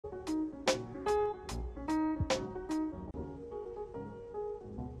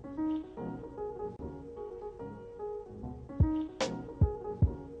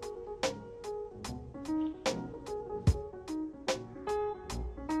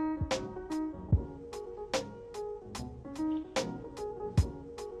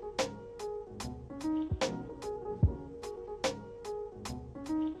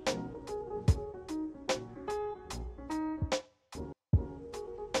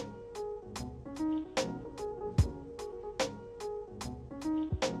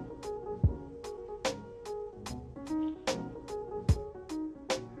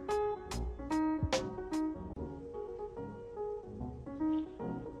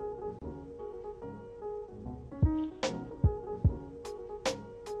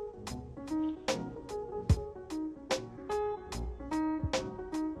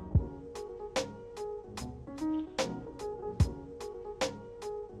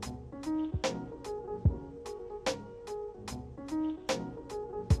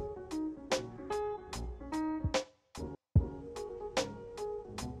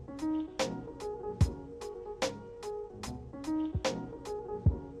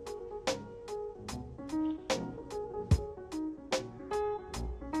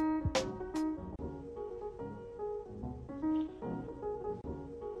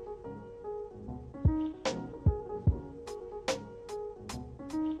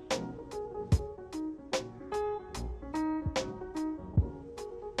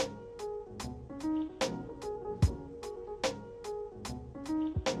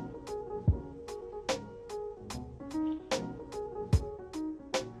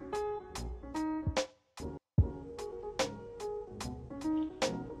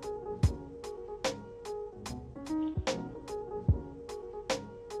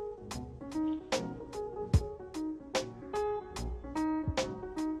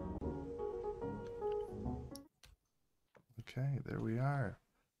Okay, there we are.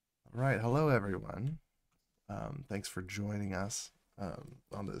 All right, hello everyone. Thanks for joining us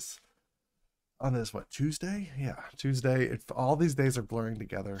on this what, Tuesday? Yeah, Tuesday. All these days are blurring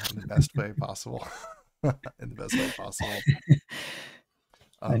together in the best way possible. In the best way possible.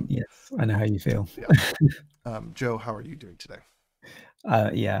 Yes, I know how you feel. Yeah. Joe, how are you doing today?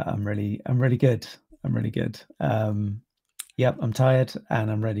 Yeah, I'm really good. I'm really good. Yep, I'm tired and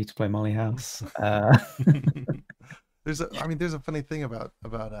I'm ready to play Molly House. There's a funny thing about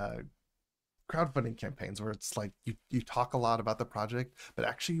crowdfunding campaigns where it's like you talk a lot about the project, but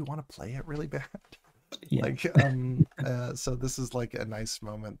actually you want to play it really bad. Yeah, Like so this is like a nice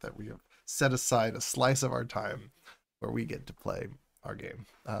moment that we have set aside a slice of our time where we get to play our game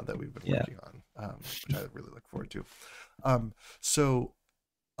that we've been yeah, working on, which I really look forward to. So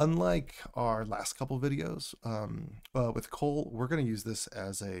unlike our last couple videos, with Cole, we're going to use this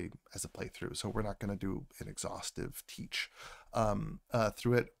as a playthrough. So we're not going to do an exhaustive teach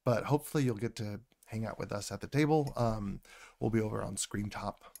through it, but hopefully you'll get to hang out with us at the table. We'll be over on Screen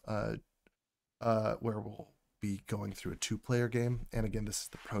Top, where we'll be going through a 2-player game. And again, this is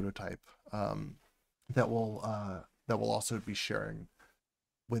the prototype that we'll also be sharing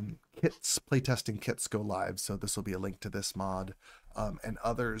when playtesting kits go live. So this will be a link to this mod and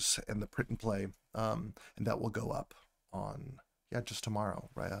others and the print and play, and that will go up on just tomorrow,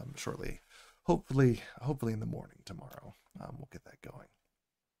 right? Shortly, hopefully in the morning tomorrow. We'll get that going.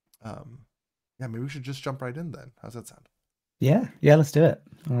 Yeah, maybe we should just jump right in then. How's that sound? yeah. Let's do it.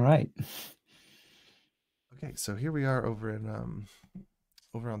 All right. Okay, so here we are over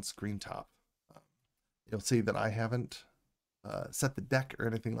on Screen Top. You'll see that I haven't set the deck or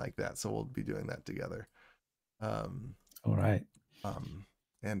anything like that, so we'll be doing that together. All right.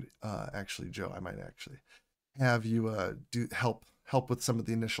 And actually, Joe, I might actually have you do help with some of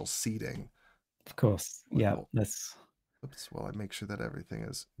the initial seeding. Of course. Yeah. Let's. Oops. Well, I make sure that everything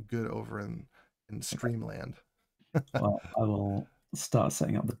is good over in Okay. Streamland. Well, I will start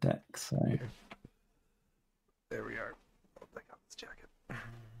setting up the deck. So. Here. There we are. I'll take out this jacket.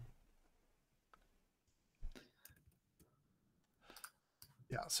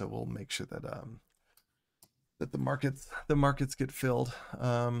 Yeah. So we'll make sure that that the markets get filled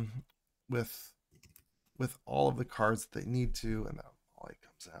with all of the cards that they need to, and that all it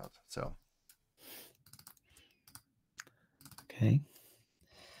comes out. So Okay.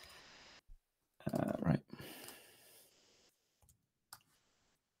 Right.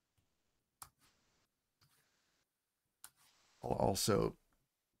 I'll also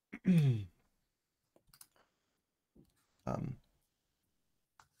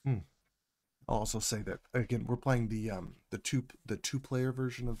I'll also say that again, we're playing the two-player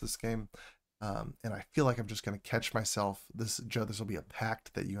version of this game, and I feel like I'm just going to catch myself. Joe, this will be a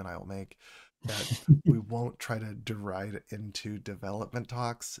pact that you and I will make, that we won't try to deride it into development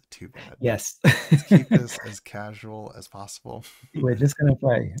talks. Too bad. Yes. Let's keep this as casual as possible. We're just gonna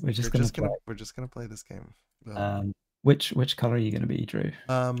play. We're just gonna play. We're just gonna play this game. Which color are you gonna be, Drew?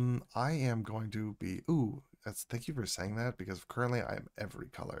 I am going to be. Ooh, thank you for saying that, because currently I am every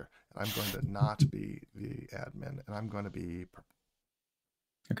color, and I'm going to not be the admin, and I'm going to be purple.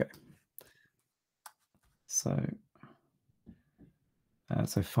 Okay. So,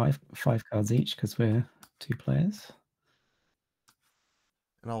 so five cards each because we're 2 players.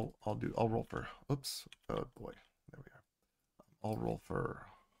 And I'll roll for. Oops. Oh boy. There we are. I'll roll for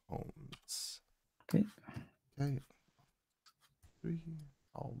homes. Okay. Okay. 3.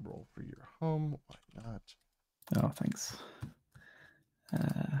 I'll roll for your home. Why not? Oh, thanks.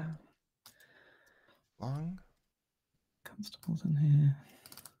 Long. Constables in here.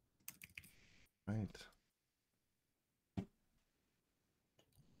 Right.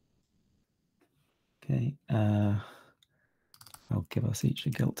 Okay. I'll give us each a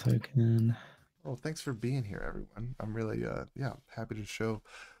guilt token. Well, thanks for being here, everyone. I'm really happy to show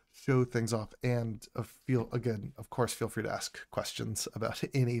things off, and of course, feel free to ask questions about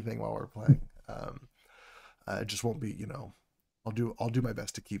anything while we're playing. It just won't be, I'll do my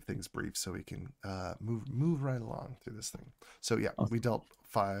best to keep things brief so we can move right along through this thing. So yeah, Awesome. we dealt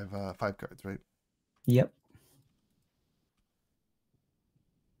 5 cards, right? Yep.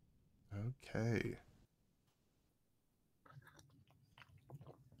 Okay.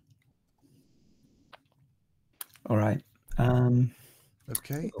 All right.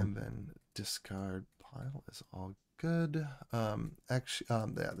 Okay, and then discard pile is all good. Actually,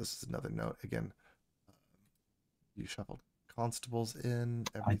 yeah, this is another note again. You shuffled constables in.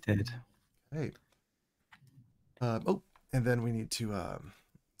 Everything. I did. Okay. Oh, and then we need to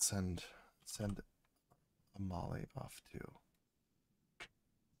send a Molly off to.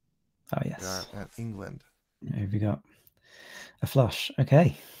 Oh yes. We are at England. Here we go. A flush.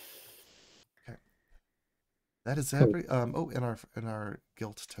 Okay. Okay. That is Cool. every oh, in our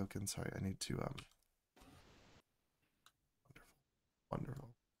guilt token. Sorry, I need to wonderful.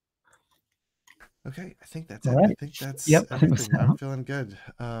 Okay, I think that's All it. I right. think that's Yep. I think we're everything. set I'm up. feeling good.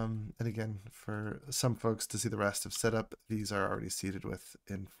 And again, for some folks to see the rest of setup, these are already seeded with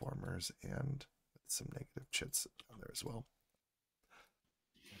informers and some negative chits on there as well.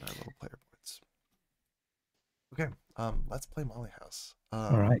 And our little player boards. Okay, let's play Molly House.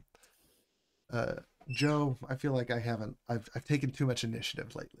 All right. Uh, Joe, I feel like I've taken too much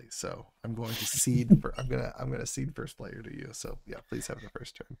initiative lately, so I'm going to cede for I'm gonna cede first player to you. So yeah, please have the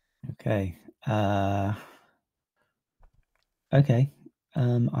first turn. Okay. Okay.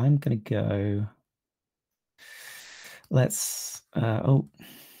 I'm gonna go. Let's. Oh,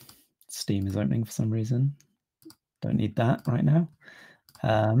 Steam is opening for some reason. Don't need that right now.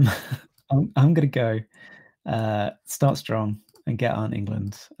 I'm gonna go. Start strong and get Aunt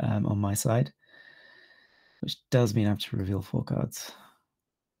England on my side, which does mean I have to reveal 4 cards.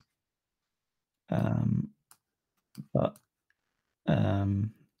 But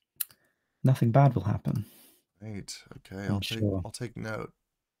nothing bad will happen. Right. Okay. I'm sure. I'll take note.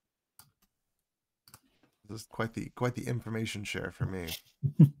 This is quite the information share for me.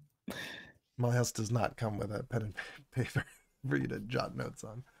 My house does not come with a pen and paper for you to jot notes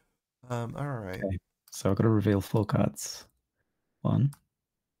on. All right. Okay. So I've got to reveal 4 cards. 1,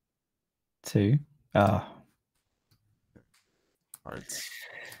 2. Hearts.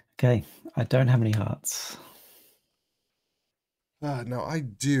 Okay. I don't have any hearts. No, I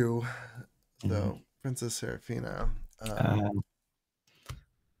do. So Mhm. Princess Serafina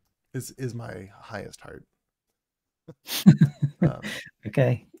is my highest heart.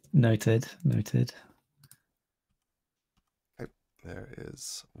 Okay. Noted. Noted. Okay. There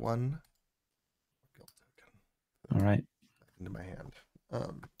is one guild token. All right. Into my hand.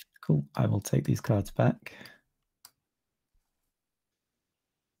 Cool. I will take these cards back.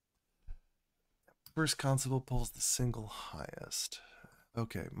 First constable pulls the single highest.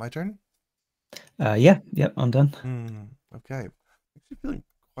 Okay, my turn. Yeah. Yep. I'm done. Okay. Actually feeling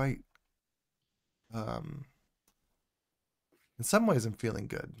quite. In some ways, I'm feeling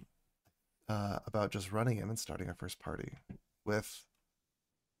good about just running in and starting our first party with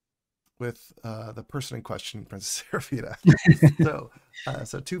the person in question, Princess Serafina.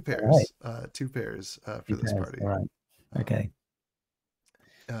 so two All pairs, two pairs for right. this party. All right. Okay.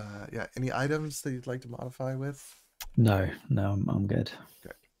 Yeah. Any items that you'd like to modify with? No. I'm good.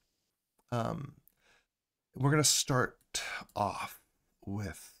 Good. We're gonna start off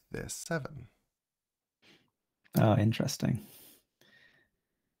with this 7. Oh, interesting.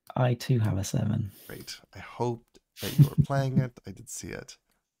 I too have a 7. Great. I hoped that you were playing it. I did see it.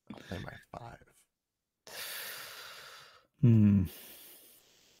 I'll play my 5.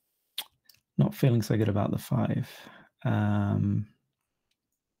 Not feeling so good about the 5.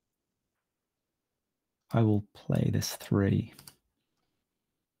 I will play this 3.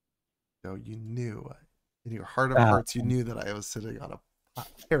 So you knew, in your heart of Ah, hearts, you knew that I was sitting on a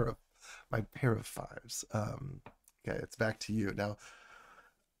pair of my pair of 5s. Okay, it's back to you now.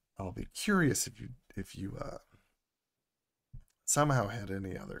 I'll be curious if you somehow had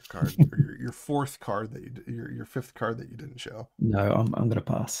any other card or your 4th card that your 5th card that you didn't show. no, I'm gonna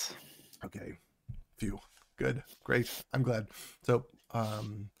pass. Okay, phew, good, great. I'm glad. So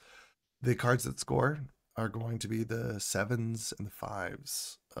the cards that score are going to be the 7s and the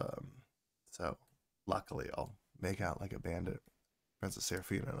 5s. So luckily, I'll make out like a bandit, Princess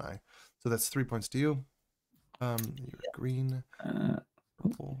Serafina and I. So that's 3 points to you. You're green,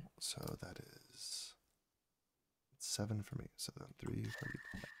 purple. So that is 7 for me. So then 3 for you.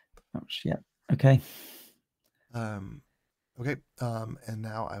 Ouch, yeah. Okay. Okay. And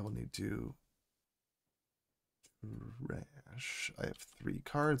now I will need to trash. I have 3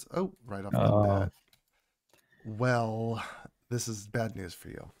 cards. Oh, right off the bat. Well, this is bad news for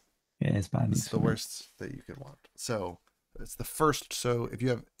you. It is bad news. This is the worst that you could want. So it's the first. So if you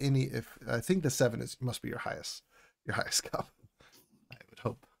have any, if I think the 7 must be your highest cup. I would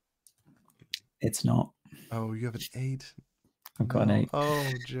hope. It's not. Oh, you have an 8. I've got an 8.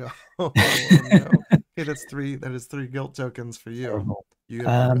 Oh, Joe. Oh, no. Okay, that's 3. That is 3 guilt tokens for you. Terrible. You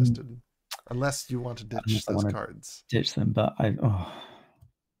have been arrested. Unless you want to ditch those cards. Ditch them, but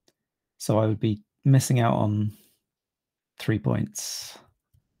so I would be missing out on 3 points.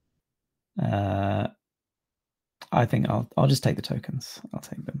 I think I'll just take the tokens. I'll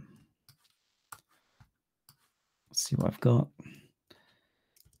take them. Let's see what I've got.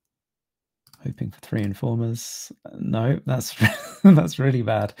 Hoping for 3 informers. No, that's that's really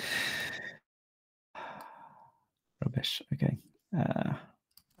bad. Rubbish. Okay.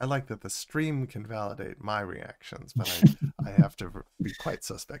 I like that the stream can validate my reactions, but I have to be quite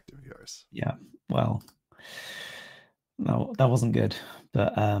suspect of yours. Yeah, well, no, that wasn't good,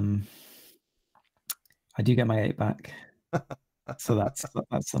 but I do get my 8 back, so that's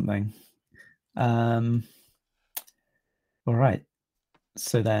something. All right,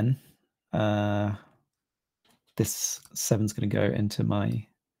 so then this 7's going to go into my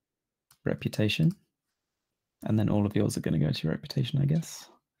reputation, and then all of yours are going to go to your reputation, I guess.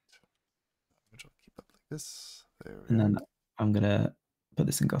 Which I'll keep up like this. There we And are. then I'm going to put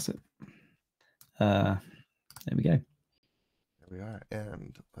this in gossip. There we go. There we are.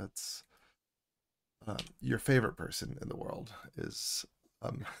 And let's. Your favorite person in the world is.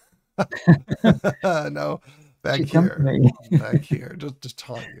 No, back She's come to here. me. Back here. Just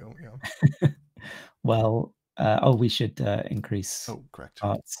taunt you. Well, we should increase Oh, correct.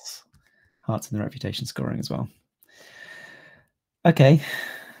 hearts in the reputation scoring as well. Okay,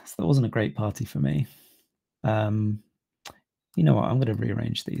 so that wasn't a great party for me. You know what? I'm going to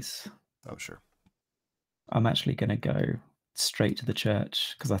rearrange these. Oh, sure. I'm actually going to go straight to the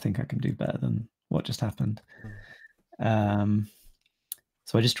church because I think I can do better than what just happened.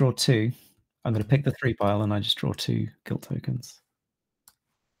 So I just draw 2. I'm going to pick the 3 pile and I just draw 2 guilt tokens.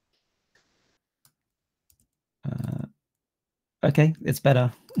 Okay, it's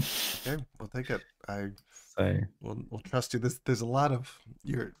better. Okay, we'll take it. We'll trust you. There's a lot of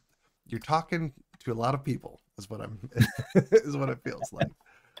you're talking to a lot of people is what I'm is what it feels like.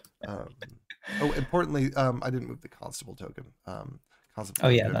 Oh, importantly, I didn't move the constable token.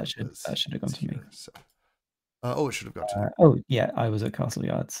 Constable yeah, token that should have gone to me. So. Oh, it should have gone to you. Oh yeah, I was at Castle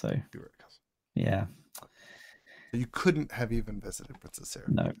Yard, so You were at Castle. Yeah. So you couldn't have even visited Princess Sarah.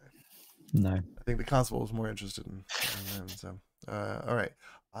 No. I think the constable was more interested in them. So, all right,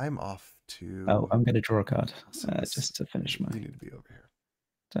 I'm off to. Oh, I'm going to draw a card just to finish my. You need to be over here.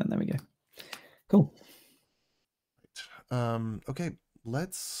 So there we go. Cool. Right. Okay,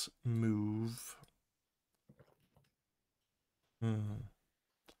 let's move. I'm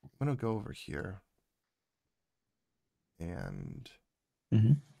gonna go over here, and I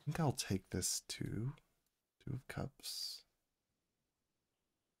think I'll take this 2 of Cups.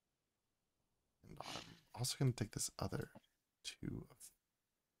 And I'm also going to take this other 2 of.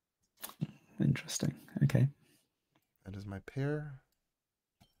 Interesting. Okay. That is my pair.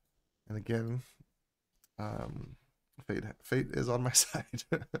 And again, fate is on my side.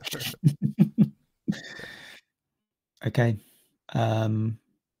 Okay. I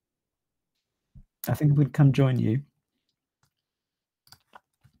think we'd come join you.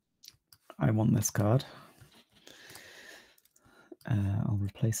 I want this card. I'll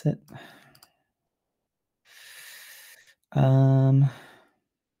replace it.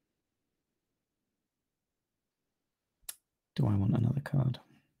 Do I want another card?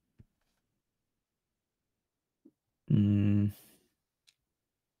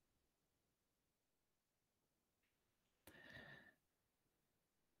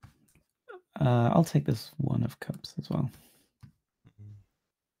 I'll take this 1 of Cups as well.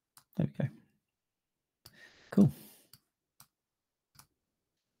 There we go. Cool.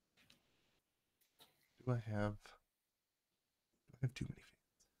 Do I have too many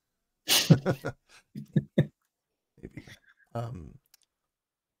fans? Maybe.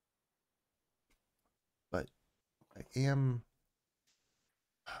 But I am.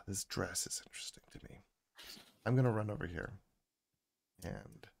 This dress is interesting to me. I'm gonna run over here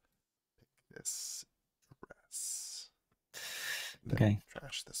and pick this dress. Okay.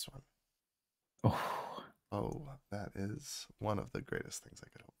 Trash this one. Oh, that is one of the greatest things I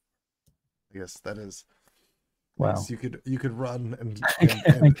could hope. I guess that is. Wow. Yes, you could run and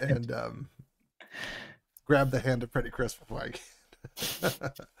grab the hand of Pretty Chris before I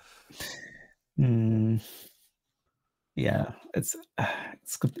can. Yeah, it's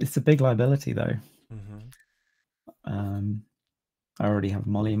a big liability though. I already have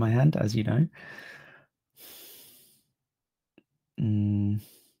Molly in my hand, as you know.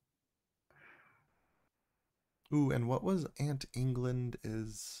 Ooh, and what was Aunt England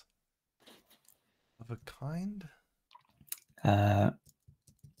is of a kind?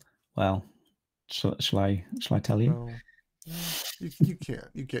 Well, shall I tell you? No. You can't.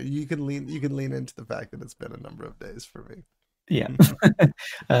 You can't. You can lean into the fact that it's been a number of days for me. Yeah.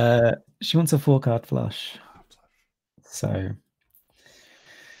 She wants a 4-card flush. So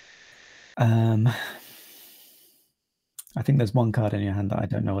I think there's 1 card in your hand that I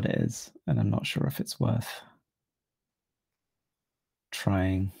don't know what it is, and I'm not sure if it's worth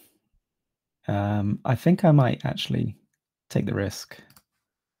trying. I think I might actually take the risk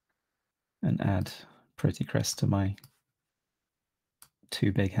and add Pretty Chris to my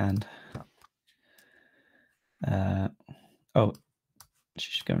too big hand. Oh,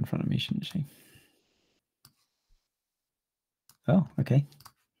 she should go in front of me, shouldn't she? Oh, okay.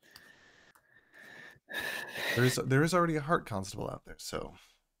 There is already a heart constable out there, so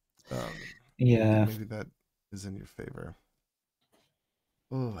yeah. maybe that is in your favor.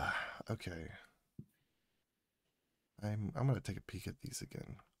 Oh, okay. I'm gonna take a peek at these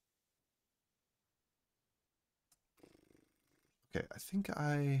again. Okay, I think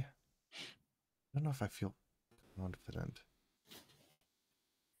I don't know if I feel confident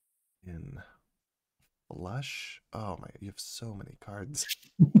in flush. Oh my, you have so many cards.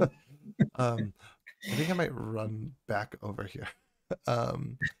 I think I might run back over here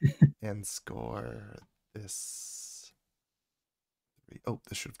and score this 3. Oh,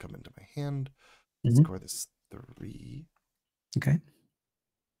 this should have come into my hand. Score this 3. Okay.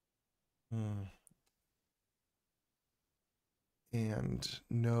 And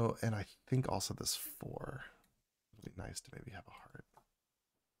no, and I think also this 4. It'd be nice to maybe have a heart.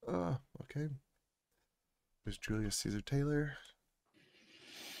 Okay. There's Julius Caesar Taylor.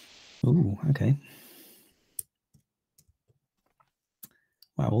 Ooh, okay.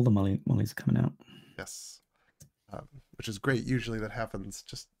 Wow, all the mollies are coming out. Yes. Which is great. Usually that happens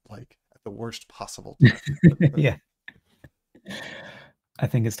just like at the worst possible time. Yeah. I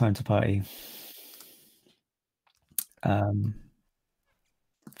think it's time to party. For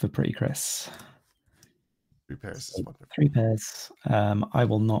Pretty Chris. 3 pairs is wonderful. 3 pairs. I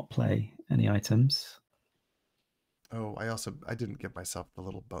will not play any items. Oh, I didn't give myself the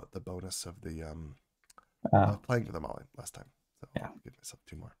little the bonus of the playing for the molly last time, so yeah. I'll give myself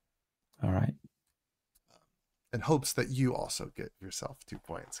 2 more. All right. In hopes that you also get yourself 2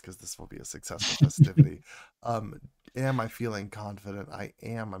 points, because this will be a successful festivity. Am I feeling confident? I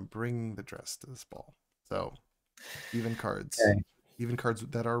am. I'm bringing the dress to this ball. So even cards, even cards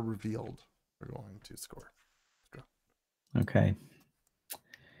that are revealed, are going to score. Go. Okay.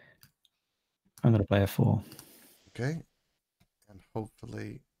 I'm going to play a 4. Okay. And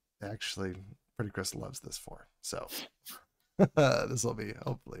hopefully, actually, Pretty Chris loves this 4. So this will be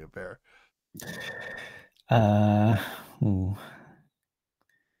hopefully a bear. Ooh.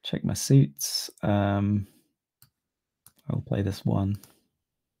 Check my suits. I'll play this 1.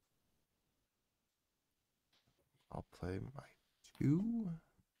 I'll play my 2.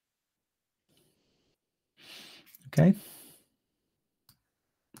 Okay. I'm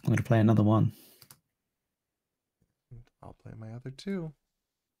going to play another 1. And I'll play my other 2.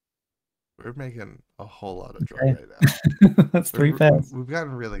 We're making a whole lot of joy right now. That's 3 pairs. We've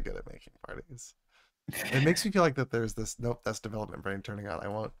gotten really good at making parties. It makes me feel like that there's this, nope, that's development brain turning on. I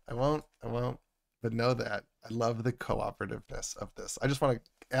won't. But know that I love the cooperativeness of this. I just want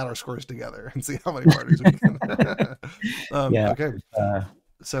to add our scores together and see how many parties we can. Yeah. Okay.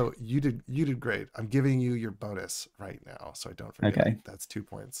 So you did great. I'm giving you your bonus right now, so I don't forget. Okay. That's 2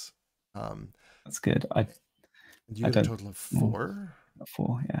 points. That's good. You did a total of 4.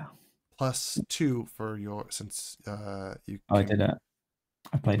 4, yeah. Plus 2 for your, since you. Oh, I did it.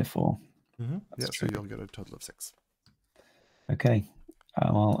 I played a 4. Yeah, so you'll get a total of 6. Okay.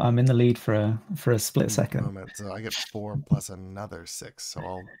 Well, I'm in the lead for a split second. Moment. So I get 4 plus another 6, so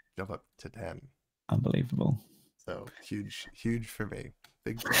I'll jump up to 10. Unbelievable. So huge for me.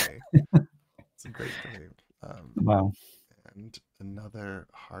 Big for me. It's great for me. Wow. And another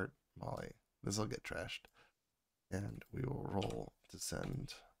heart molly. This will get trashed, and we will roll to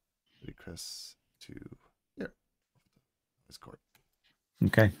send Chris to here. His court.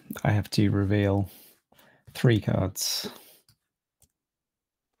 Okay, I have to reveal 3 cards.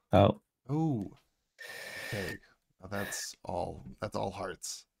 Oh. Okay. Now that's all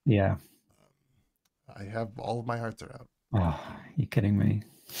hearts. Yeah. I have all of my hearts are out. Oh, you're kidding me.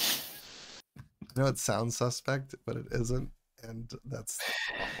 I know it sounds suspect, but it isn't, and that's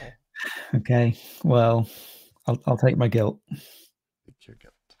awful. Okay, well, I'll take my guilt. Take your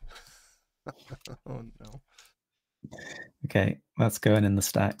guilt. Oh no. Okay, that's going in the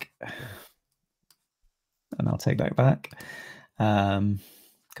stack. And I'll take that back. Cool.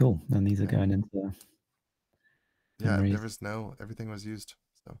 And these are going into. Yeah, there was everything was used.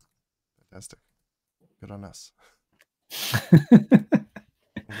 So fantastic. Good on us.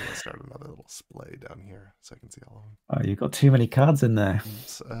 I'm gonna start another little splay down here so I can see all of them. Oh, you've got too many cards in there.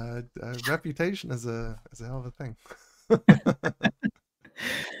 Reputation is a hell of a thing.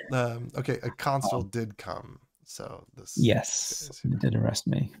 Okay, a constable did come. So this. Yes, it did arrest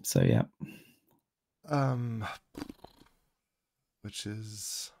me. So yeah. Which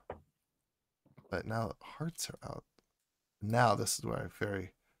is, but now hearts are out. Now this is where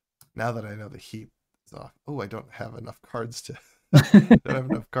now that I know the heat is off. Oh, I don't have enough cards to don't have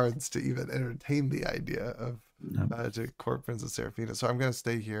enough cards to even entertain the idea of No. to court Princess Seraphina. So I'm gonna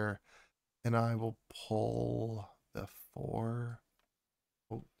stay here, and I will pull the 4,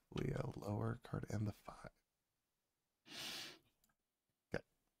 hopefully a lower card, and the 5. Okay,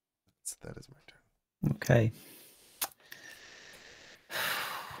 that is my turn. Okay.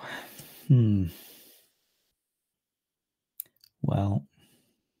 Hmm. Well,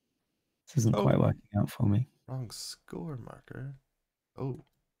 this isn't quite Oh, working out for me. wrong score marker. Oh,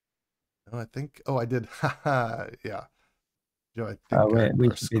 no, I think. Oh, I did. Haha, yeah. Joe, I Oh, think we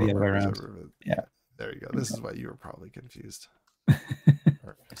our should be score the other way markers around. are. Yeah. Yeah, there you go. This is why you were probably confused,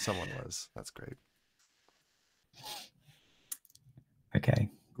 or someone was. That's great. Okay.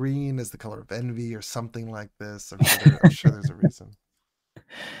 Green is the color of envy, or something like this. I'm sure there's a reason.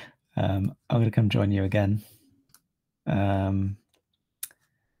 I'm gonna come join you again. No,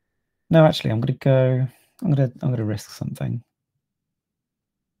 actually, I'm gonna risk something.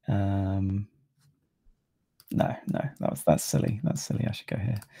 No, that's silly. That's silly. I should go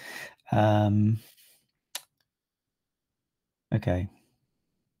here. Okay.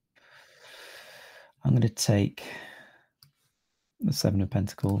 I'm gonna take the 7 of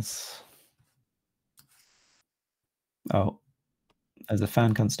Pentacles. Oh, there's a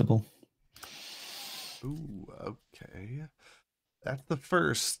fan constable. Ooh, okay. That's the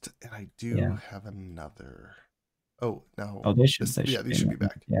first, and I do Yeah. have another. Oh no, Oh, they should these be in should be there.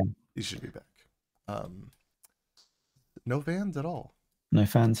 back. Yeah. These should be back. Um, no fans at all. No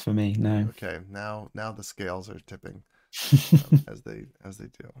fans for me. No. Okay, now the scales are tipping as they do.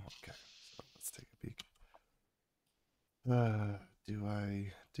 Okay, so let's take a peek. Do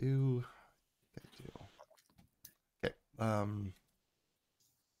I do? I do. Okay.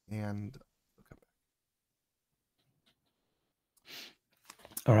 And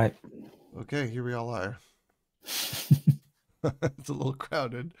All right. okay, here we all are. It's a little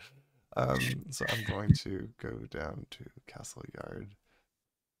crowded. So I'm going to go down to Castle Yard,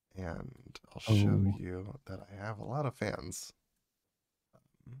 and I'll show Oh, you that I have a lot of fans.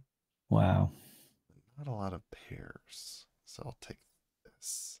 wow. Not a lot of pairs. So I'll take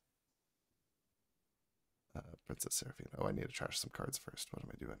this. Princess Seraphina. Oh, I need to trash some cards first. What am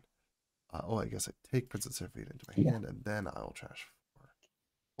I doing? Oh, I guess I take Princess Seraphina into my Yeah. hand, and then I'll trash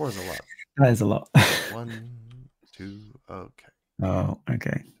 4. 4 is a lot. That is a lot. 1, 2. Okay. Oh,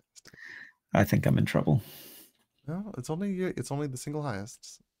 okay. I think I'm in trouble. No, it's only the single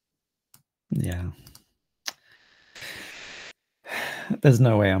highest. Yeah. There's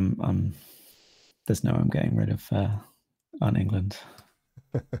no way I'm getting rid of Aunt England.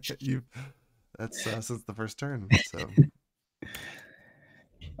 That's since the first turn. So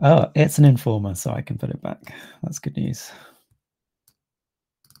Oh, it's an informer, so I can put it back. That's good news.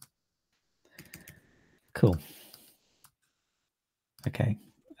 Cool. Okay.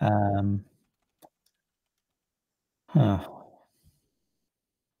 Huh.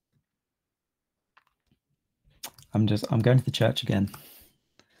 I'm going to the church again.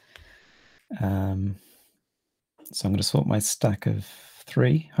 So I'm going to swap my stack of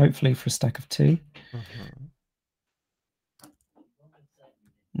 3, hopefully, for a stack of 2.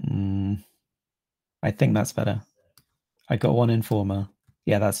 I think that's better. I got 1 informer.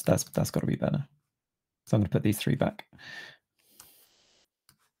 Yeah, that's got to be better. So I'm going to put these 3 back.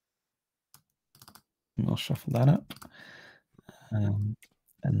 And we'll shuffle that up. And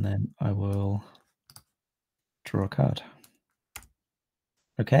then I will draw a card.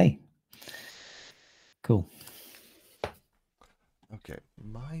 Okay. Cool. okay,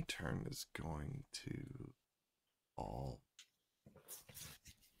 my turn is going to all.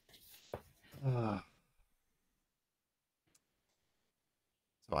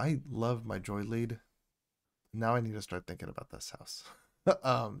 So I love my joy lead. Now I need to start thinking about this house,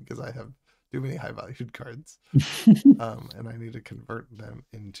 because I have too many high valued cards, and I need to convert them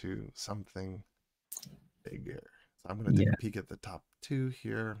into something bigger. So I'm gonna take a peek at the top 2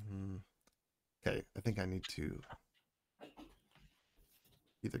 here. Okay, I think I need to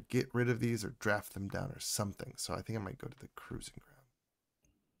either get rid of these or draft them down or something. So I think I might go to the cruising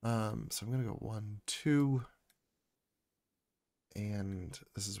ground. So I'm gonna go 1, 2, and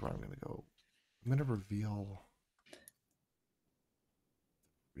this is where I'm gonna go. I'm gonna reveal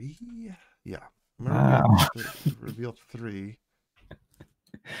 3. Yeah, I'm gonna reveal 3.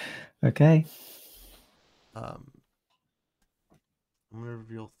 Okay. I'm gonna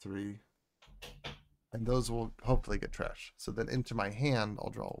reveal 3, and those will hopefully get trash. So then into my hand, I'll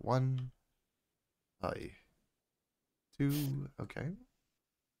draw 1, 2. Okay.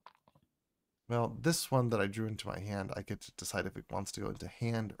 Well, this one that I drew into my hand, I get to decide if it wants to go into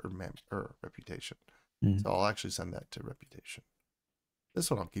hand or reputation. So I'll actually send that to reputation. This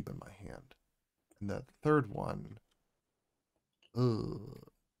one I'll keep in my hand. And the third one,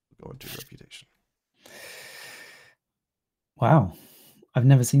 go into reputation. Wow. I've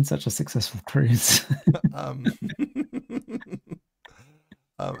never seen such a successful cruise.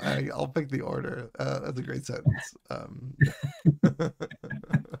 I'll pick the order. That's a great sentence.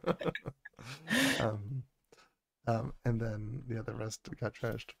 And then the other rest got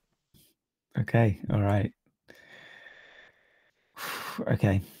trashed. Okay, all right.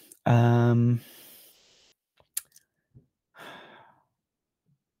 Okay.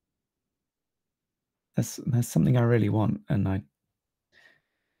 There's something I really want, and I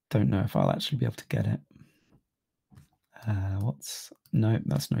don't know if I'll actually be able to get it. No,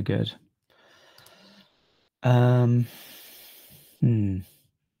 that's no good.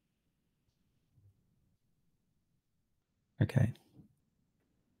 Okay.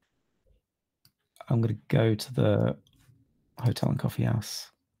 I'm gonna go to the hotel and coffee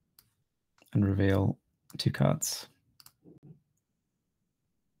house and reveal 2 cards.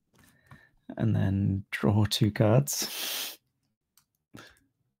 And then draw 2 cards.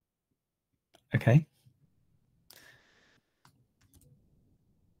 Okay.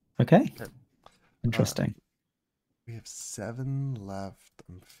 Okay. Interesting. We have 7 left.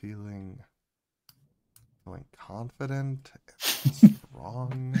 I'm feeling confident and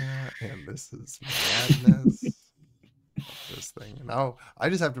strong, and this is madness. This thing. Now I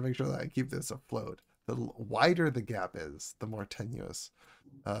just have to make sure that I keep this afloat. The wider the gap is, the more tenuous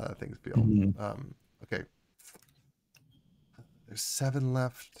things feel. Okay. There's 7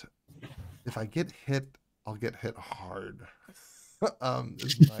 left. If I get hit, I'll get hit hard.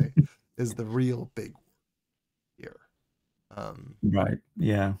 Is the real big here. Right.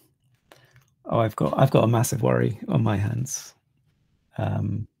 Yeah. Oh, I've got a massive worry on my hands.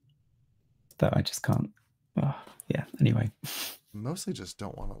 That I just can't. Oh, yeah. Anyway. Mostly just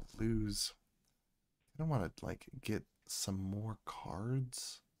don't want to lose. I don't want to like get some more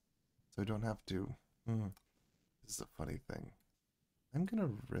cards, so I don't have to. This is a funny thing. I'm gonna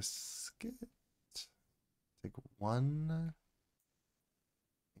risk it. Take 1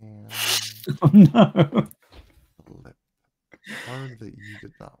 and Oh no. flip. Card that you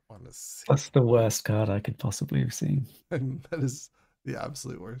did not want to see. That's the worst card I could possibly have seen. And that is the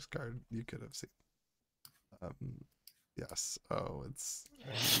absolute worst card you could have seen. Yes. Oh, it's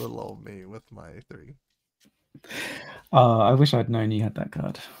little old me with my 3. I wish I'd known you had that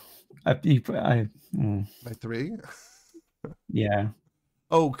card. My 3? Yeah.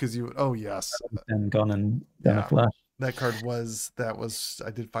 Oh, because you. Oh, yes. And gone and done a flush. That card was. I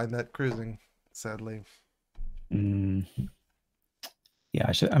did find that cruising. Sadly.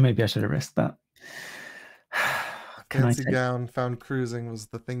 Yeah, maybe I should have risked that. Fancy gown found cruising was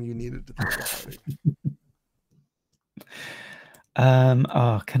the thing you needed to throw the party.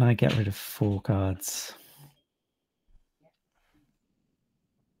 Oh, can I get rid of 4 cards?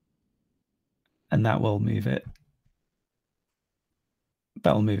 And that will move it.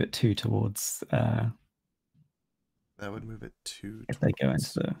 That will move it 2 towards. That would move it 2. If they go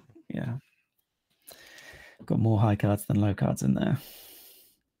into the got more high cards than low cards in there.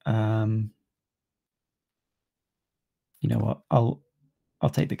 You know what? I'll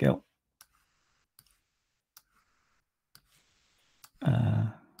take the guilt.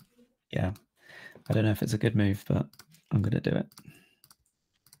 Yeah, I don't know if it's a good move, but I'm going to do it.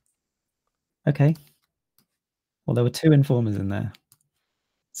 Okay. Well, there were 2 informers in there,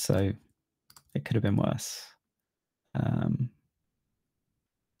 so it could have been worse.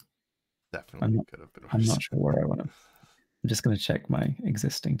 Definitely could have been worse. I'm not sure where I want to. I'm just going to check my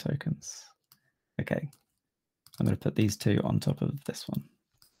existing tokens. Okay. I'm going to put these 2 on top of this one.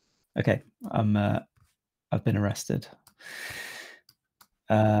 Okay. I've been arrested.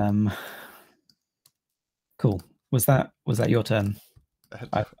 Cool. Was that your turn?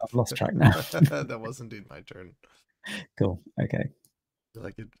 I've lost track now. That was indeed my turn. Cool. Okay.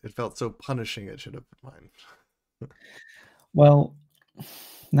 Like it felt so punishing. It should have been mine. Well,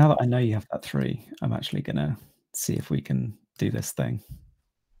 now that I know you have that 3, I'm actually gonna see if we can do this thing.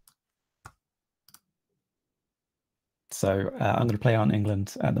 So I'm going to play Aunt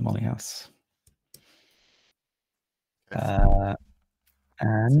England at the Molly House.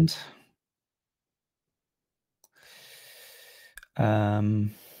 And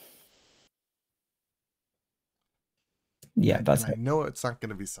yeah, that's it. I know it's not going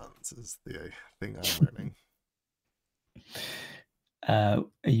to be Suns is the thing I'm learning. Are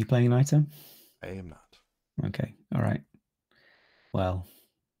you playing an item? I am not. Okay. All right. Well,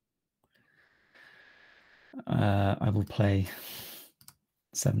 I will play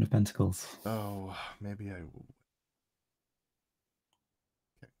 7 of Pentacles. Oh, maybe I will.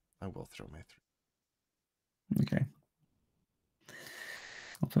 I will throw my 3. Okay.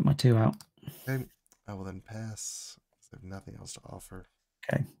 I'll put my 2 out. Okay, I will then pass. I have nothing else to offer.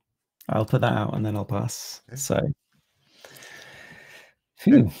 Okay. I'll put that out and then I'll pass. Okay. So. Okay,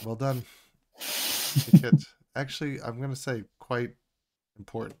 Phew. well done. BackerKit. Actually, I'm gonna say quite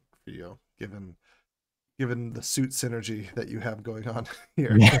important for you, given the suit synergy that you have going on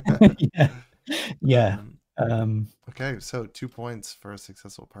here. Yeah. Yeah. Okay, so 2 points for a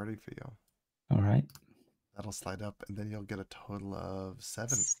successful party for you. All right. That'll slide up, and then you'll get a total of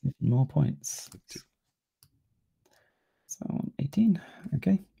 7. 7 more points. 2. So 18.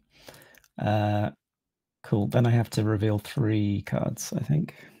 Okay. Cool. Then I have to reveal 3 cards, I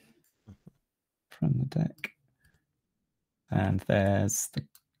think, from the deck. And there's the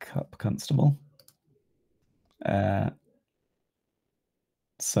Cup Constable.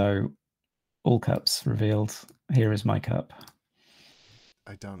 So all cups revealed. Here is my cup.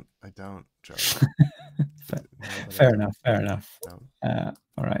 I don't, Joe. Fair enough. Fair enough. No.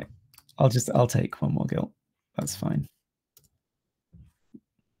 All right. I'll take 1 more guilt. That's fine.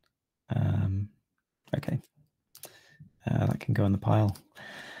 Okay. That can go in the pile.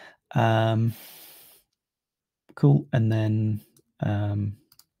 Cool. And then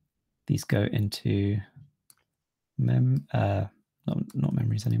these go into not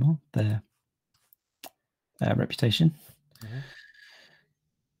memories anymore. They're reputation.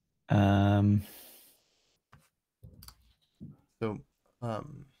 So,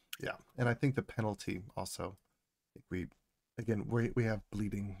 yeah, and I think the penalty also. We have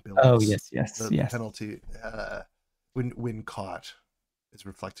bleeding builds. Oh yes. The penalty when caught is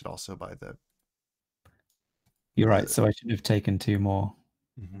reflected also by the. You're right. So I should have taken 2 more.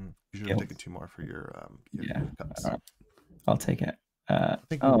 You should have taken 2 more for your cups. Right. I'll take it. I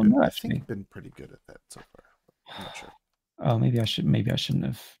think we've been pretty good at that so far. I'm not sure. Oh, maybe I shouldn't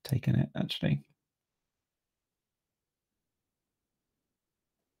have taken it actually.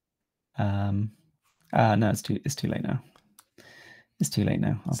 No, it's too late now. It's too late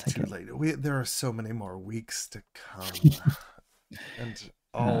now. I'll take it. It's too late. There are so many more weeks to come, and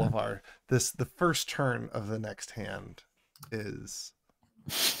all of the first turn of the next hand is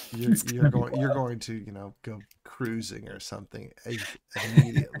you're going to go cruising or something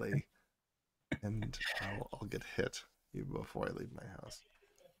immediately, and I'll get hit before I leave my house.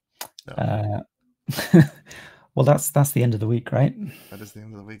 No. Well, that's the end of the week, right? That is the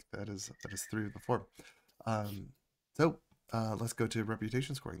end of the week. That is 3 of the 4. So let's go to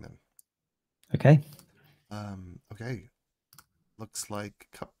reputation scoring then. Okay. Okay. Looks like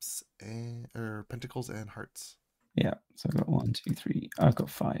cups or pentacles and hearts. Yeah. So I've got 1, 2, 3. I've got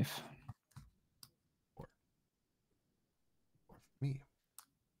 5. 4. 4 for me.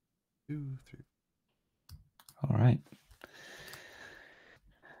 2, 3. All right.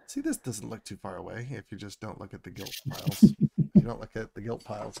 See, this doesn't look too far away if you just don't look at the guilt piles. You don't look at the guilt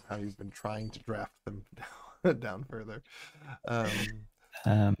piles, how you've been trying to draft them down further. Oh,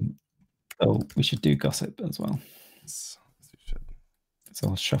 we should do gossip as well. Yes, we should. So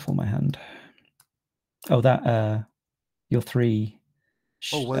I'll shuffle my hand. Oh, that your 3.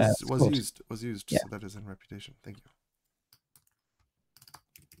 Was used. Yeah. So that is in reputation. Thank you.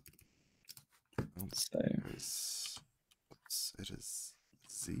 So it is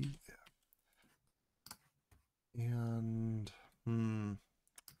Z. Yeah. And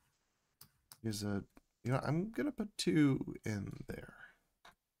here's a. I'm gonna put 2 in there.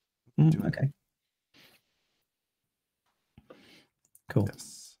 Okay. Cool.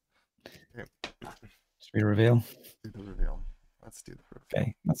 Yes. Okay. Should we reveal? Do the reveal. Let's do the reveal.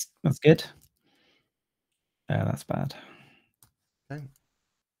 Okay, that's good. That's bad. Okay.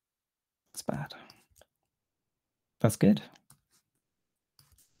 That's bad. That's good.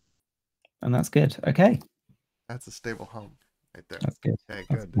 And that's good. Okay. That's a stable home right there. That's good. Okay,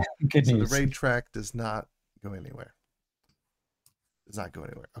 that's good. Good so news. the raid track does not go anywhere. Does not go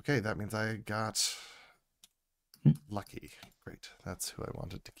anywhere. Okay, that means I got lucky. Great. That's who I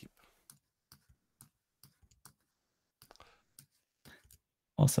wanted to keep.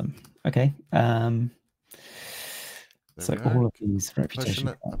 Awesome. Okay. So all of these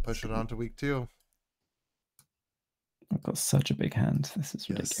reputation. I'm pushing it on to week 2. I've got such a big hand. This is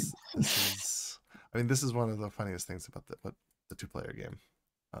ridiculous. This is one of the funniest things about the 2-player game.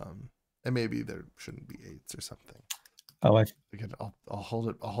 And maybe there shouldn't be 8s or something. Oh, again, I'll hold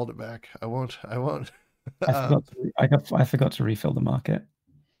it. I'll hold it back. I won't. I forgot to refill the market.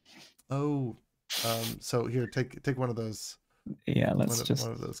 Oh, so here, take one of those. Yeah, let's just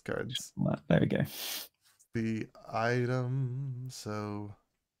one of those cards. There we go. The item. So,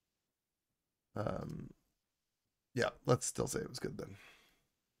 yeah, let's still say it was good then.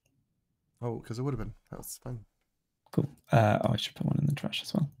 Oh, because it would have been. That's fine. Cool. Oh, I should put one in the trash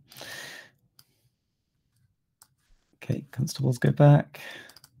as well. Okay, constables go back.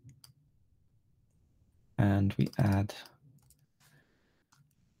 And we add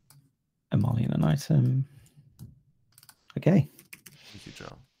emollient an item. Okay. Thank you,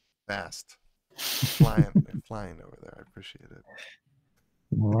 Joe. Fast. Flying over there. I appreciate it.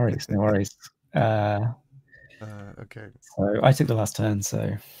 No worries, no worries. Okay. So I took the last turn,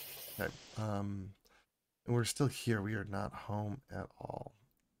 so. Okay. We're still here. We are not home at all.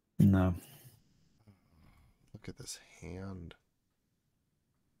 No. Look at this hand.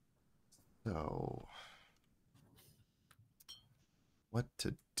 So, what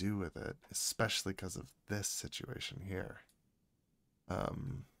to do with it, especially because of this situation here.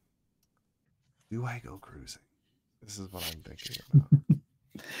 Do I go cruising? This is what I'm thinking about.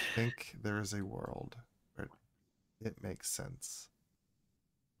 I think there is a world where it makes sense.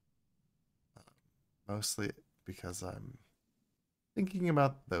 Mostly because I'm thinking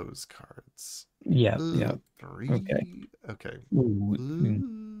about those cards. Yeah, Ooh, yeah. 3. Okay. Okay.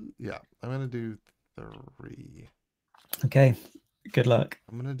 Ooh, Yeah, I'm going to do 3. Okay. Good luck.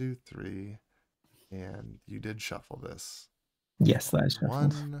 I'm going to do 3. And you did shuffle this. Yes, that is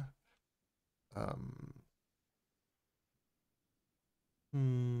shuffled. 1.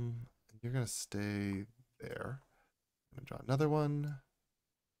 You're going to stay there. I'm going to draw another one.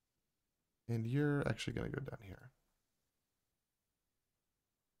 And you're actually going to go down here.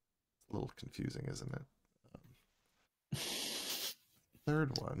 It's a little confusing, isn't it?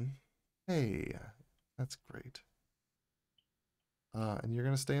 Third one. Hey, that's great. And you're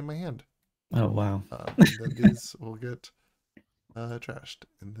going to stay in my hand. Oh, wow. And then these will get trashed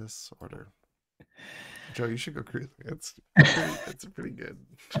in this order. Joe, you should go cruising. It's a pretty good.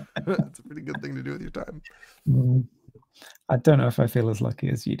 It's a pretty good thing to do with your time. I don't know if I feel as lucky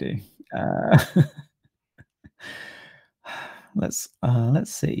as you do. Let's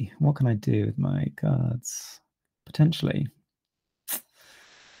see. What can I do with my cards? Potentially.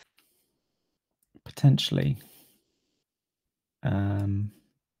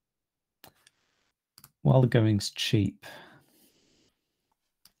 While the going's cheap,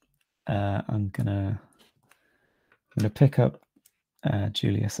 I'm gonna pick up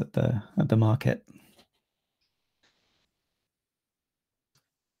Julius at the market.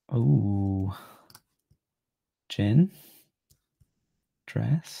 Oh, gin,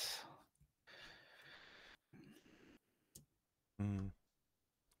 dress.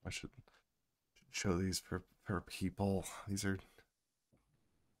 I should show these for people. These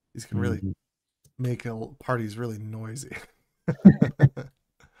can really make parties really noisy.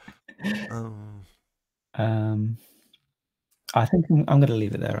 I think I'm going to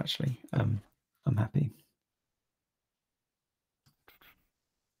leave it there. Actually, I'm happy.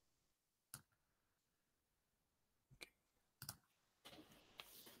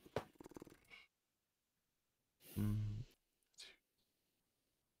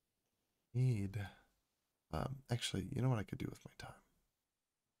 Need. Actually, you know what I could do with my time?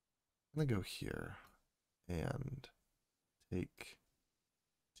 I'm gonna go here and take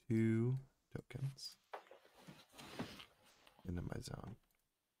 2 tokens into my zone.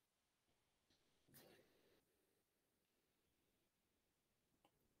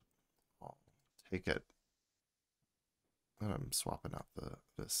 I'll take it, and I'm swapping out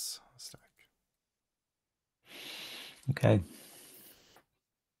this stack. Okay.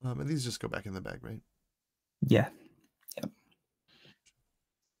 And these just go back in the bag, right? Yeah. Yep.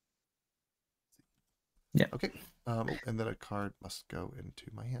 Yeah. Okay. And then a card must go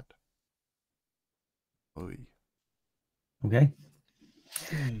into my hand. Oy. Okay.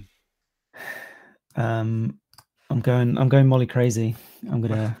 I'm going Molly crazy. I'm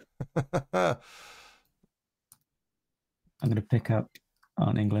gonna pick up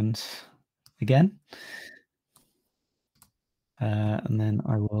Aunt England again. And then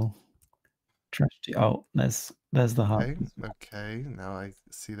I will trash you. Oh, there's the heart. Okay, now I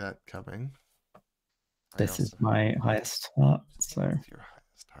see that coming. This is my highest heart, so your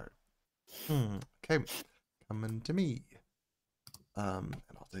highest heart. Okay, coming to me. And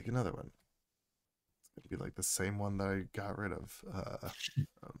I'll take another one. It's gonna be like the same one that I got rid of.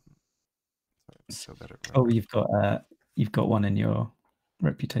 So better. Oh, you've got one in your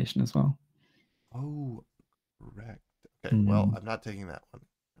reputation as well. Oh, correct. Okay, well, I'm not taking that one.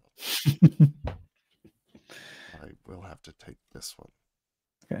 I will have to take this one.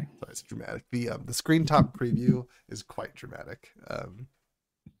 Okay. So it's dramatic. The screen top preview is quite dramatic. Yeah,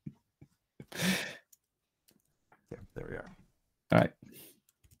 there we are. All right.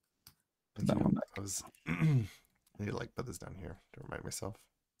 That one. I need to like put this down here to remind myself.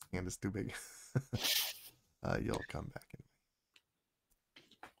 hand is too big. You'll come back in.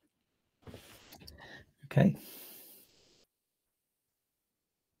 Okay.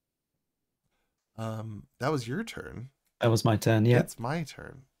 That was your turn. That was my turn. Yeah. It's my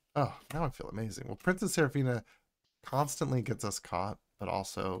turn. Oh, now I feel amazing. Well, Princess Serafina constantly gets us caught, but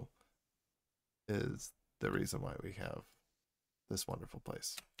also is the reason why we have this wonderful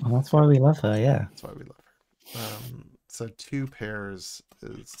place. Well, that's why we love her. Yeah. That's why we love her. So 2 pairs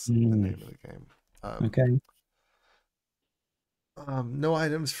is the Mm. name of the game. Okay. No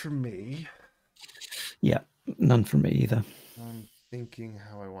items for me. Yeah, none for me either. I'm thinking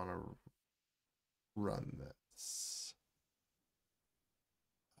how I want to run this.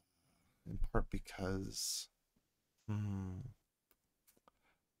 In part because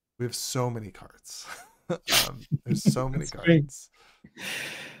we have so many cards. There's so many cards.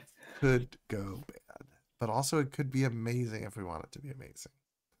 Could go bad, but also it could be amazing if we want it to be amazing.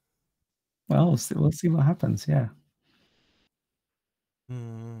 Well, we'll see what happens. Yeah.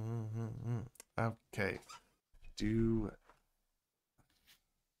 Okay.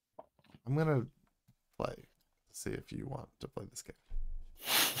 I'm gonna play to see if you want to play this game.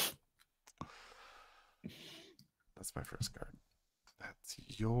 That's my first card. That's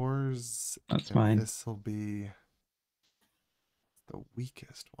yours. That's mine. This will be the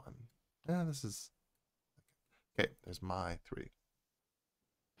weakest one. Yeah, this is okay. There's my 3.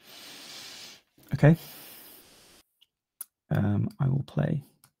 Okay. I will play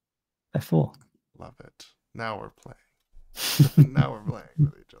F4. Love it. Now we're playing. Now we're playing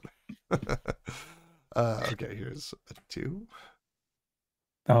with each other. Okay, here's a 2.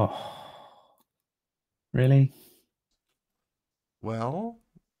 Oh, really? Well,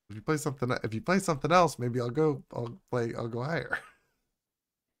 if you play something else, maybe I'll go higher.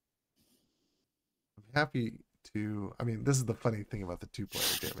 I'm happy to. I mean, this is the funny thing about the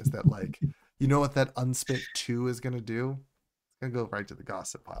 2-player game is that, like, you know what that unspent 2 is gonna do? It's gonna go right to the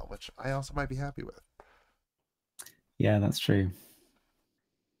gossip pile, which I also might be happy with. Yeah, that's true.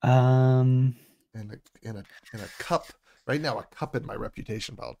 In a cup right now, a cup in my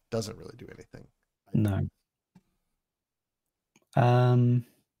reputation pile doesn't really do anything. No.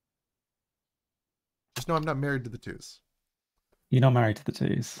 Just know I'm not married to the 2s. You're not married to the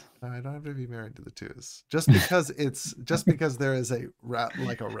 2s. No, I don't have to be married to the 2s. Just because there is a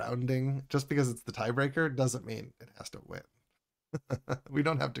rounding, just because it's the tiebreaker doesn't mean it has to win. We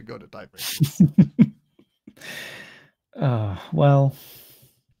don't have to go to tiebreakers. Well,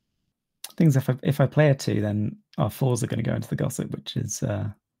 things if I play a 2, then our 4s are going to go into the gossip, which is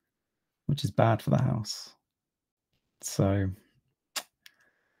bad for the house. So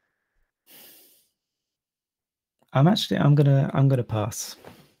I'm gonna pass.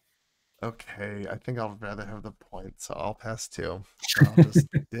 Okay, I think I'll rather have the point, so I'll pass 2. So I'll just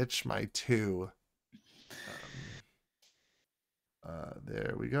ditch my 2.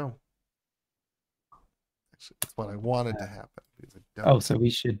 There we go. Actually, that's what I wanted to happen. Oh, so we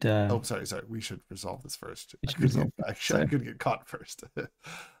should. Oh, sorry. We should resolve this first. I could get caught first.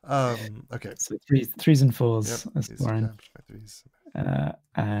 Okay. So 3s and 4s. Yep, That's fine. my 3s.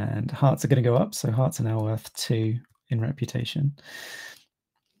 And hearts are going to go up, so hearts are now worth 2 in reputation.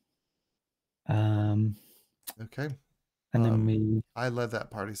 Okay. And then I led that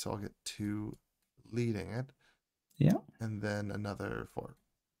party, so I'll get 2 leading it. Yeah. And then another 4.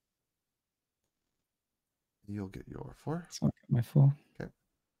 You'll get your 4. So I'll get my 4. Okay.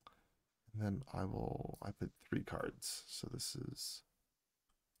 And then I put 3 cards. So this is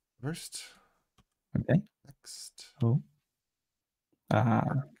first. Okay. Next. Oh.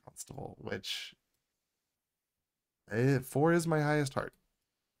 Constable, which 4 is my highest heart.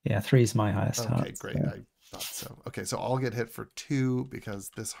 Yeah, 3 is my highest heart. Okay, great. So. I thought so. Okay, so I'll get hit for 2 because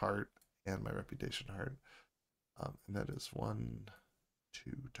this heart and my reputation heart. And that is 1,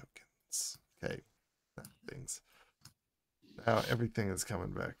 2 tokens. Okay. Things. Now everything is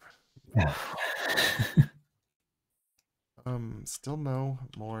coming back. Still no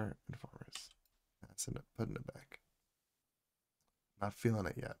more informers. Putting it back. Not feeling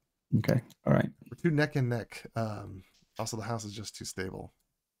it yet. Okay. All right. We're too neck and neck. Also the house is just too stable.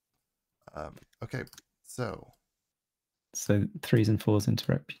 Okay, so 3s and 4s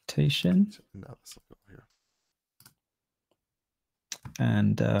into reputation. Now this will go here.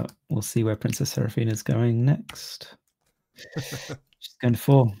 And we'll see where Princess Serafina is going next. She's going to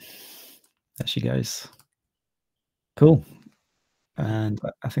 4. There she goes. Cool. And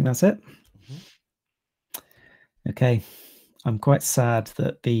I think that's it. Okay. I'm quite sad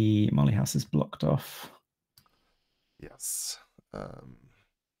that the Molly house is blocked off. Yes.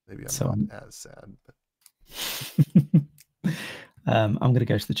 Maybe I'm not as sad. But... I'm going to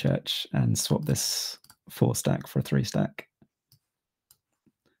go to the church and swap this 4 stack for a 3 stack.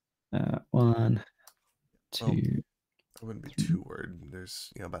 1, 2. Well, I wouldn't be too worried.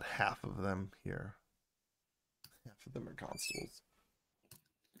 There's about half of them here. Half of them are constables.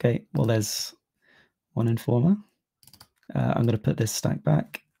 Okay, well, there's 1 informer. I'm going to put this stack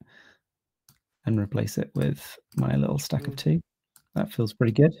back and replace it with my little stack of 2. That feels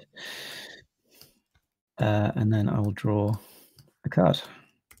pretty good. And then I will draw a card.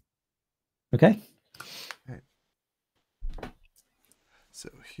 Okay. So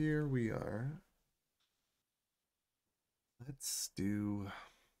here we are. Let's do.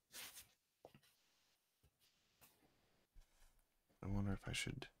 I wonder if I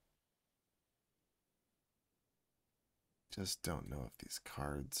should. Just don't know if these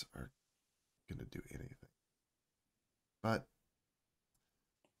cards are going to do anything. But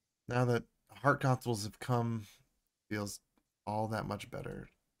now that Heart Constables have come, feels all that much better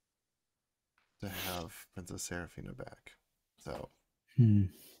to have Princess Seraphina back. So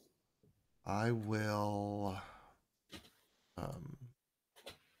I will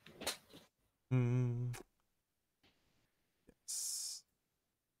yes.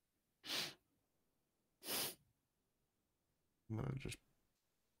 I'm gonna just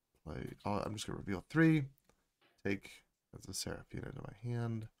play. I'm just gonna reveal 3. Take Princess Seraphina into my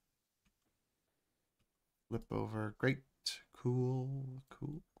hand. Flip over. Great. Cool.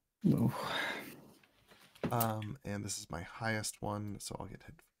 Oh. And this is my highest one, so I'll get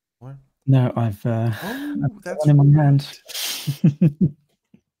hit more. No, I've that's one in my hand.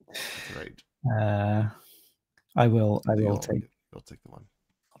 That's right. I will take. You'll take the one.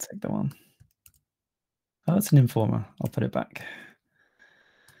 I'll take the one. Oh, it's an informer. I'll put it back.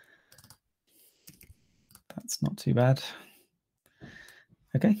 That's not too bad.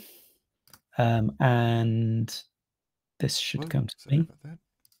 Okay. And this should come to me. About that.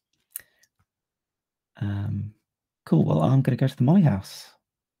 Cool. Well, I'm going to go to the Molly house.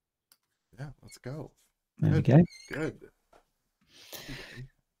 Yeah, let's go. There we go. Good.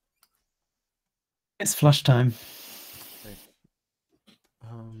 It's flush time. Okay.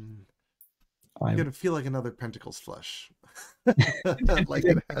 I'm gonna feel like another Pentacles flush, like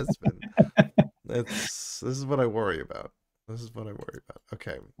it has been. This is what I worry about.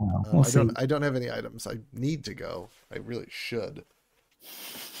 Okay. Well, we'll I don't have any items. I need to go. I really should. I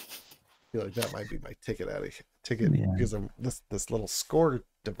feel like that might be my ticket because this little score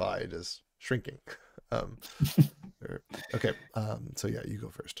divide is shrinking. Okay. So yeah, you go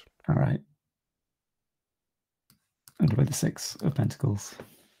first. All right. I'm gonna play the 6 of Pentacles.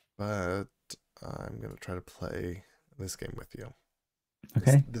 But I'm gonna try to play this game with you.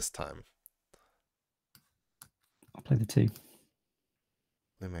 Okay. This time. I'll play the 2.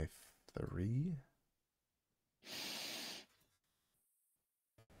 Play my 3.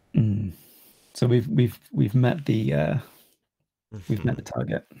 So we've met the we've met the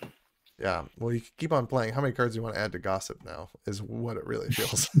target. Yeah. Well, you can keep on playing. How many cards do you want to add to Gossip now? Is what it really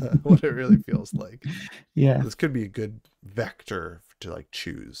feels. What it really feels like. Yeah. This could be a good vector to like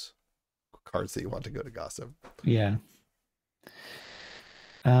choose cards that you want to go to Gossip. Yeah.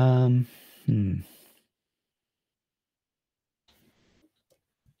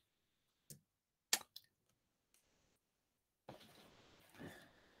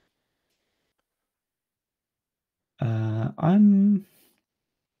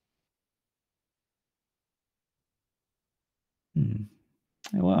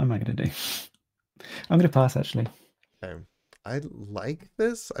 What am I going to do? I'm going to pass, actually. Okay. I like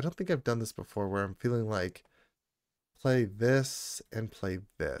this. I don't think I've done this before where I'm feeling like play this and play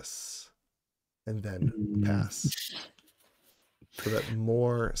this and then pass. So that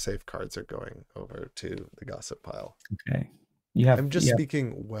more safe cards are going over to the Gossip pile. Okay. I'm just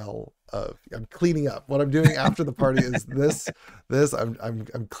speaking well of. I'm cleaning up. What I'm doing after the party is this.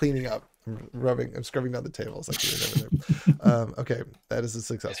 I'm cleaning up. I'm scrubbing down the tables like you did. Okay, that is a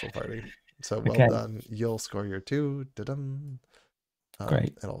successful party. So well done. You'll score your 2.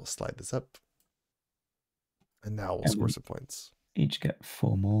 Great. And I'll slide this up. And now we'll score some points. Each get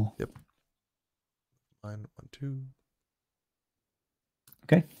 4 more. Yep. Mine 1, 2.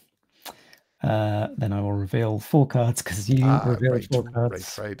 Okay. Then I will reveal 4 cards because you revealed 4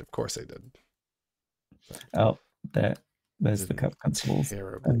 cards. Right. Of course I did. Oh, there's the Cup Constables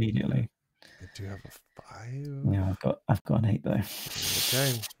immediately. I do have a 5. Yeah, I've got an 8 though.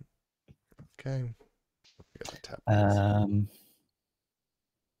 Okay. Tap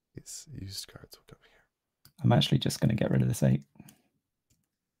these used cards will come here. I'm actually just going to get rid of this 8.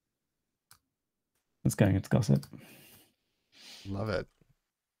 It's going into Gossip. Love it.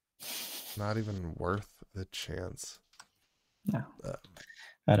 Not even worth the chance. No,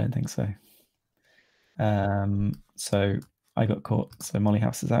 I don't think so. So I got caught. So Molly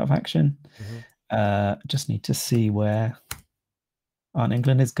House is out of action. Just need to see where Aunt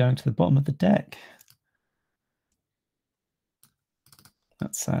England is going to the bottom of the deck.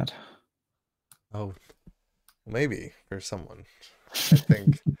 That's sad. Oh, maybe for someone. I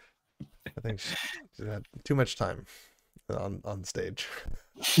think she had too much time on stage.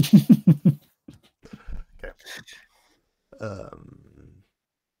 Okay.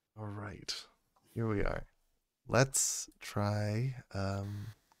 All right. Here we are. Let's try. I'd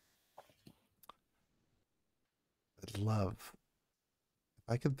love if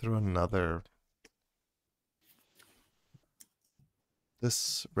I could throw another.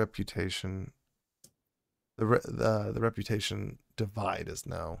 This reputation. The reputation divide is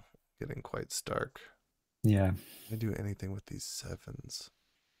now getting quite stark. Yeah. Can I do anything with these sevens?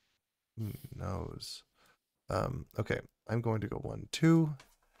 Who knows? Okay, I'm going to go 1, 2,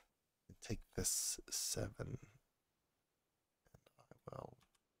 and take this 7. And I will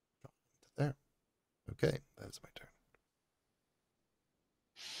go into there. Okay, that is my turn.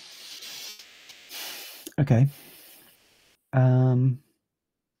 Okay.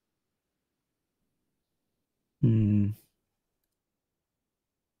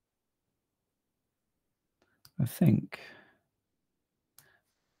 I think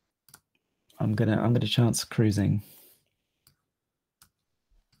I'm gonna chance cruising.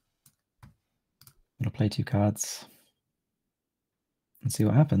 I'm gonna play 2 cards and see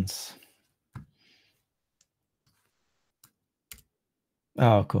what happens.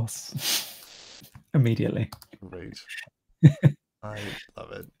 Oh, of course. Immediately. Great. I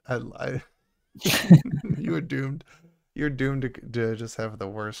love it. I you are doomed. You're doomed to just have the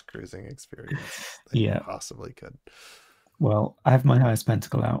worst cruising experience that you possibly could. Well, I have my highest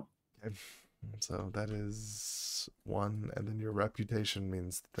pentacle out. Okay. So that is 1, and then your reputation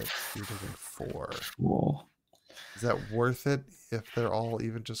means that you're taking 4. 4. Is that worth it if they're all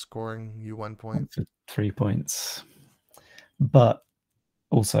even just scoring you 1 point? For 3 points. But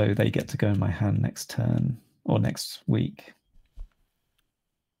also they get to go in my hand next turn or next week.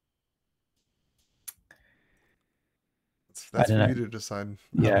 That's for you to decide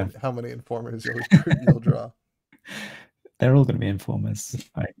how many informers you'll draw. They're all going to be informers.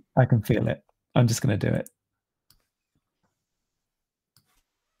 I can feel it. I'm just going to do it.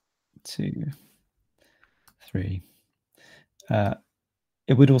 2, 3.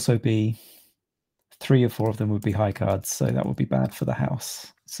 It would also be 3 or 4 of them would be high cards, so that would be bad for the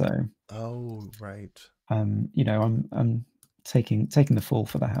house. So right. You know, I'm taking the fall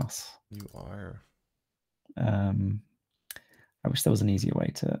for the house. You are. I wish there was an easier way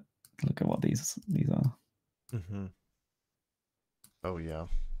to look at what these are. Oh yeah.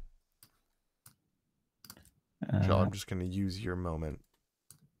 So I'm just going to use your moment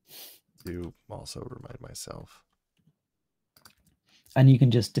to also remind myself. And you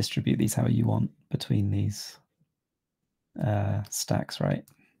can just distribute these how you want between these stacks, right?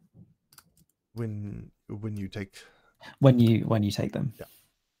 When you take them.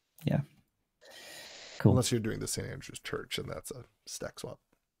 Yeah. Cool. Unless you're doing the St. Andrew's Church, and that's a stack swap.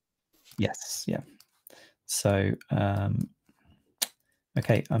 Yes. Yeah. So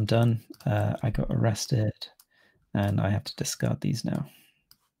okay, I'm done. I got arrested, and I have to discard these now.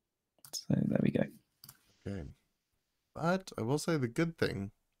 So there we go. Okay. But I will say the good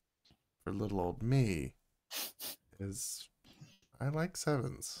thing for little old me is I like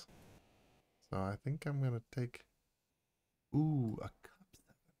 7s. So I think I'm going to take... Ooh, a cup 7.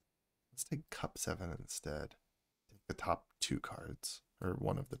 Let's take cup 7 instead. Take the top 2 cards, or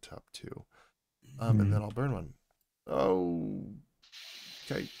one of the top 2. And then I'll burn one. Oh,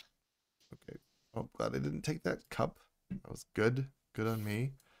 okay. Okay. Oh, glad I didn't take that cup. That was good. Good on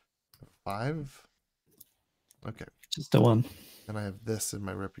me. 5. Okay. Just a 1. And I have this in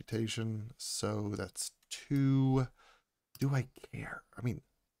my reputation, so that's 2. Do I care? I mean,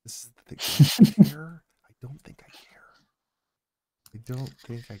 this is the thing. Do I care? I don't think I care. I don't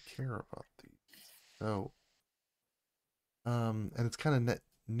think I care about these. So, and it's kind of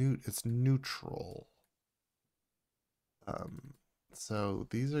it's neutral. So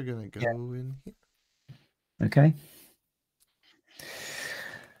these are gonna go in here. Okay.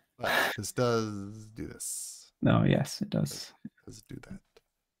 But this does do this. Oh yes, it does. It does do that.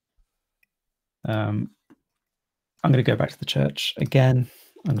 I'm going to go back to the church again.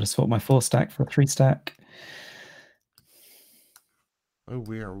 I'm going to swap my 4 stack for a 3 stack. Oh,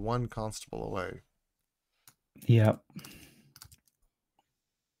 we are 1 constable away. Yep.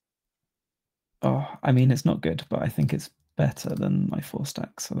 Oh, I mean, it's not good, but I think it's better than my 4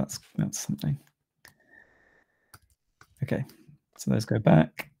 stack, so that's something. Okay, so those go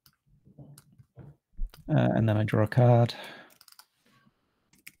back. And then I draw a card.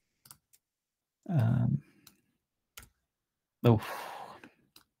 Oh,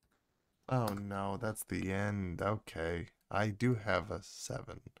 Oh no, that's the end. Okay. I do have a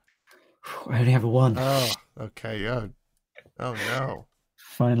 7. I only have a 1. Oh, okay. Oh no.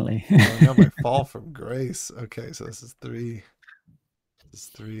 Finally. Oh no, my fall from grace. Okay, so this is 3. This is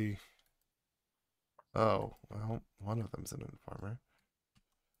 3. Oh, well, one of them's an informer.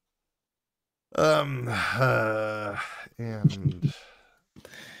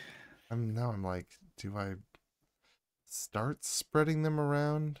 And I'm like, do I start spreading them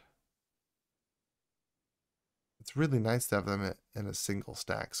around? It's really nice to have them in a single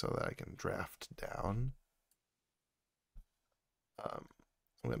stack so that I can draft down. Um,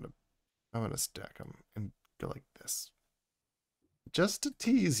 I'm gonna stack them and go like this, just to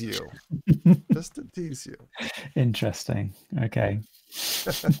tease you. Just to tease you. Interesting. Okay.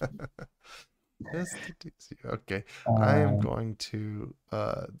 Just to tease you. Okay. I am Um, going to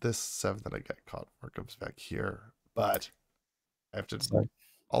this 7 that I got caught for comes back here, but I have to so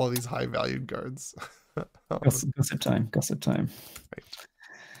all of these high valued cards. gossip time. Gossip time. Right.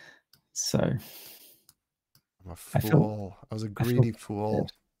 So I'm a I feel fool. I was a I feel greedy fool.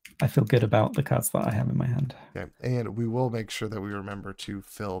 good. I feel good about the cards that I have in my hand. Okay. And we will make sure that we remember to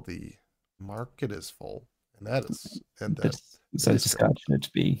fill the market is full. And that is and that So it the is filled. discard should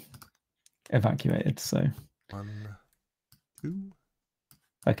be evacuated. So 1, 2.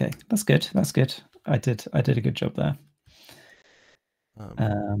 okay, that's good. That's good. I did a good job there.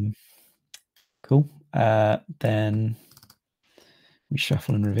 Cool. Then we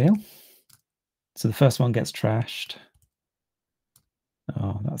shuffle and reveal. So the first one gets trashed.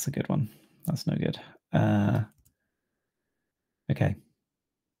 Oh, that's a good one. That's no good. Okay.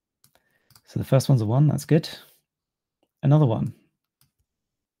 So the first one's a 1. That's good. Another 1.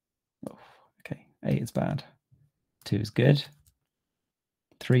 Oh, okay. 8 is bad. 2 is good.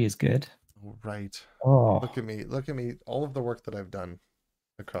 3 is good. All right. Oh, Look at me. Look at me. All of the work that I've done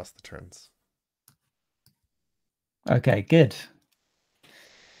across the turns. okay. Good.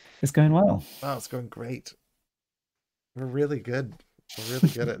 It's going well. Wow, it's going great. We're really good. We're really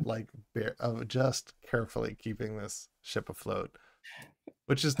good at like just carefully keeping this ship afloat.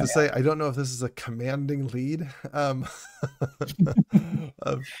 Which is to say, I don't know if this is a commanding lead of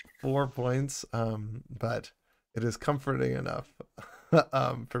 4 points, but it is comforting enough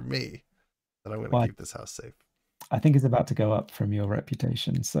for me that I'm going to Well, keep this house safe. I think it's about to go up from your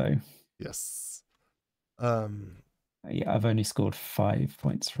reputation. So Yes. yeah, I've only scored 5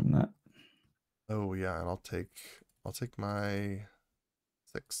 points from that. Oh yeah, and I'll take my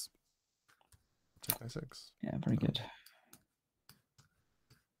 6. I'll take my 6. Yeah, very good.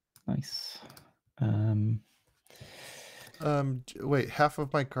 Nice. Wait, half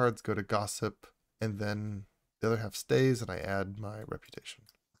of my cards go to gossip, and then the other half stays, and I add my reputation.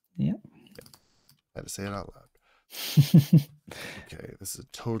 Yeah. I had to say it out loud. Okay, this is a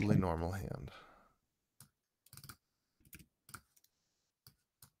totally normal hand.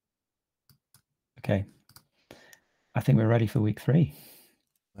 Okay. I think we're ready for week 3.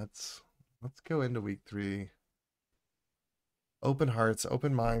 Let's go into week 3. Open hearts,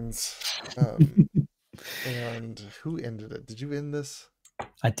 open minds. And who ended it? Did you end this?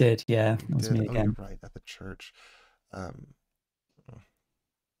 I did, yeah. You It was did. me Oh, you're again. right, at the church.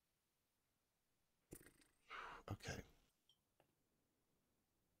 Okay.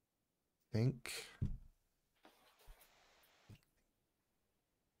 Think.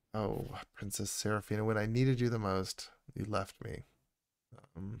 Oh, Princess Seraphina, when I needed you the most, you left me.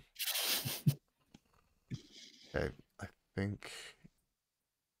 Okay, I think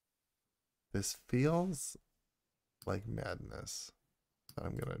this feels like madness, but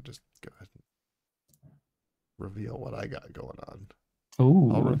I'm gonna just go ahead and reveal what I got going on.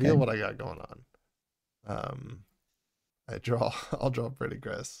 Oh, I'll reveal okay. what I got going on. I'll draw pretty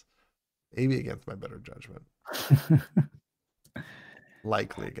Chris. Maybe against my better judgment.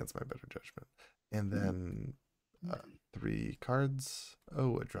 Likely against my better judgment. And then 3 cards.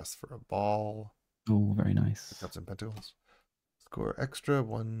 Oh, a dress for a ball. Oh, very nice. Cups and pentacles. Score extra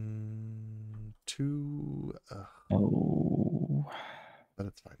 1, 2. Oh, But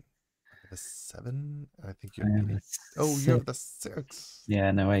it's fine. I have a 7. I think you I have have 8. a Oh, you 6. have the 6.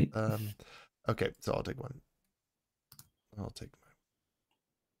 Yeah, no, 8. Okay, so I'll take 1. I'll take mine.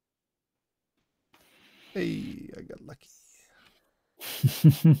 Hey, I got lucky.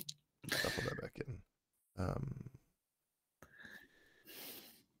 Shuffle that back in.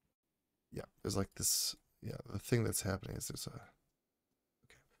 Yeah, there's like this. Yeah, the thing that's happening is there's a.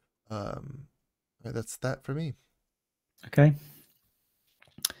 Okay. All right, that's that for me. Okay.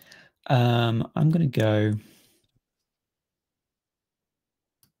 I'm going to go.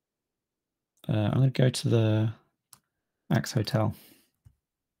 I'm going to go to the Max Hotel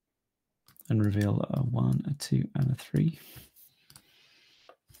and reveal a 1, a 2, and a 3.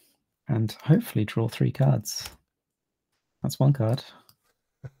 And hopefully draw 3 cards. That's 1 card.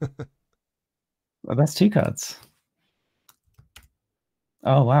 Well, that's 2 cards.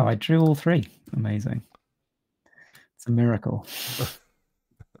 Oh, wow. I drew all 3. Amazing. It's a miracle.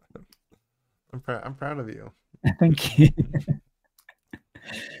 I'm proud of you. Thank you.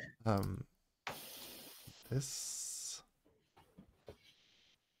 This,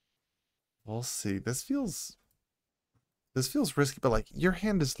 we'll see. This feels risky, but like your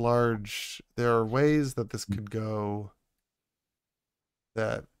hand is large. There are ways that this could go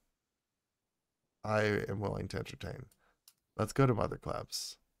that I am willing to entertain. Let's go to Mother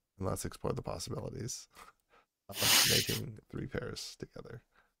Claps and let's explore the possibilities of making 3 pairs together.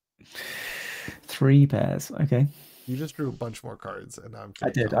 3 pairs. Okay. You just drew a bunch more cards, and I'm I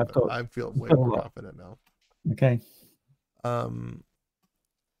did. I feel way more confident now. Okay. And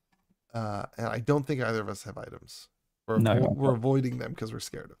I don't think either of us have items. No, we're avoiding them because we're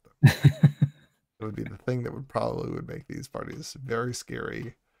scared of them. It would be the thing that would make these parties very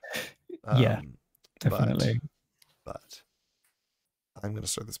scary. Yeah, definitely. But I'm going to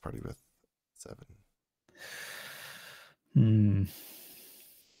start this party with 7. I'm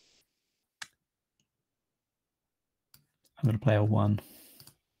going to play a 1.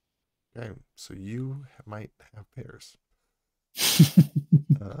 Okay, so you might have pairs.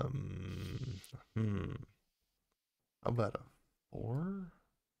 How about a 4?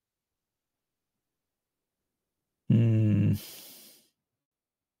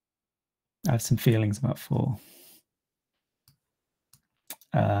 I have some feelings about 4.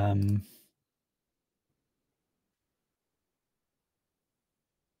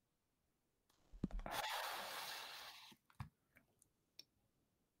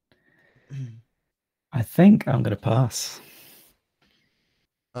 I think I'm going to pass.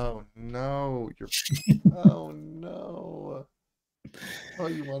 Oh no, oh no. Oh,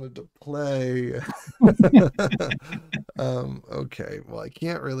 you wanted to play. Okay, well, I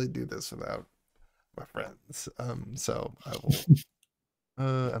can't really do this without my friends. So I will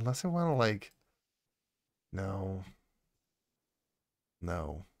unless I want to like no.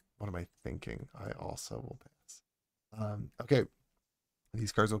 What am I thinking? I also will pass. Okay.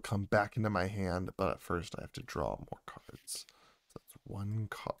 These cards will come back into my hand, but at first I have to draw more cards. So that's 1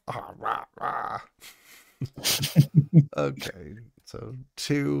 card. Ah, rah, rah. Okay, so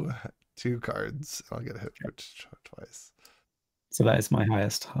two cards. I'll get hit for twice. So that is my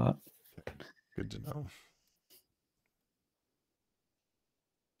highest heart. Okay, good to know.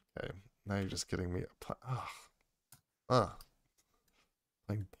 Okay, now you're just getting me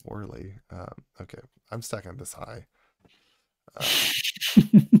playing poorly. Okay, I'm stacking this high.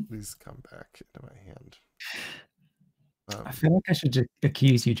 Please come back into my hand. I feel like I should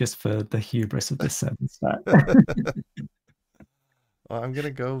accuse you just for the hubris of this 7 stack. Well, I'm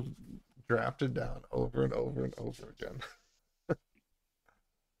gonna go draft it down over and over and over again.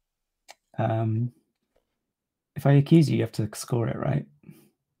 If I accuse you, you have to score it, right?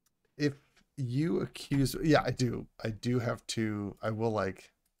 If you accuse, yeah, I do have to. I will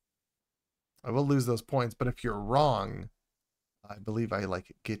lose those points, but if you're wrong, I believe I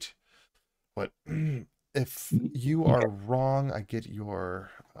get what if you are wrong, I get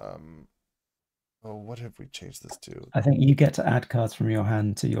your oh, what have we changed this to? I think you get to add cards from your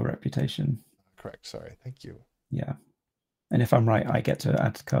hand to your reputation. Correct. Sorry. Thank you. Yeah. And if I'm right, I get to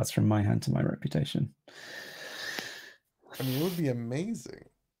add cards from my hand to my reputation. I mean, it would be amazing.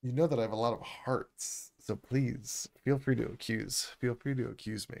 You know that I have a lot of hearts, so please feel free to accuse. Feel free to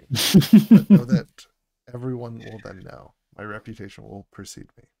accuse me. But know that everyone will then know. My reputation will precede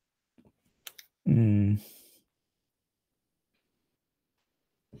me.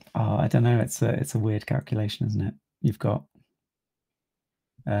 Oh, I don't know. It's a weird calculation, isn't it? You've got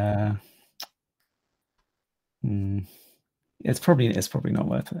it's probably not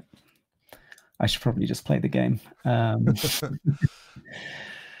worth it. I should probably just play the game.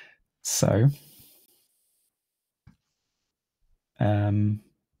 So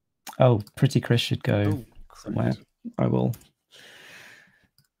oh, Pretty Chris should go somewhere. I will.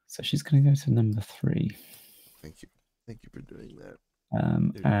 So she's going to go to number 3. Thank you for doing that.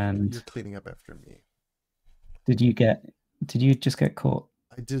 And you're cleaning up after me. Did you just get caught?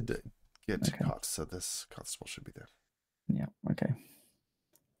 I did get caught, so this constable should be there. Yeah, okay.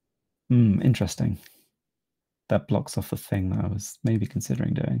 Interesting. That blocks off the thing that I was maybe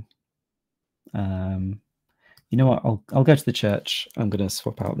considering doing. You know what? I'll go to the church. I'm gonna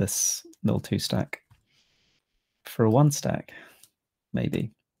swap out this little 2 stack for a 1 stack,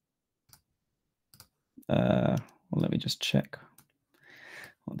 maybe. Well, let me just check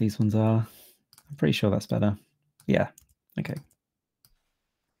what these ones are. I'm pretty sure that's better. Yeah. Okay.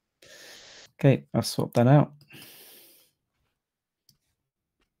 Okay, I've swapped that out.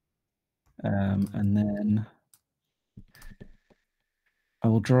 And then I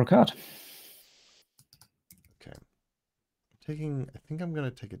will draw a card. Okay. I think I'm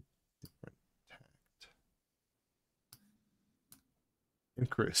gonna take a different tact. And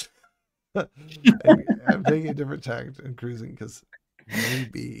cruise. I'm taking a different tact and cruising because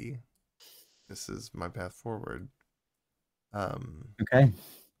maybe this is my path forward. Okay.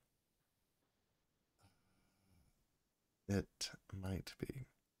 It might be.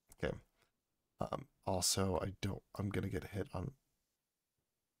 Okay. Also, I'm gonna get hit on.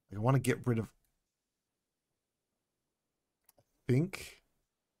 I want to get rid of. I think.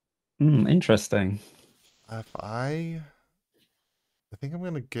 Interesting. If I think I'm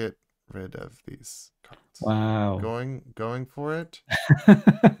gonna get rid of these cards. Wow. Going for it.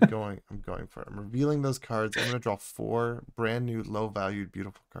 I'm going for it. I'm revealing those cards. I'm gonna draw 4 brand new, low valued,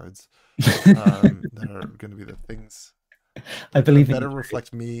 beautiful cards. That are gonna be the things I believe better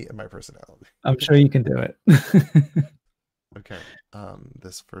reflect me and my personality. I'm sure you can do it. Okay.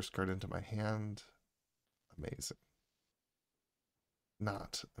 This first card into my hand. Amazing.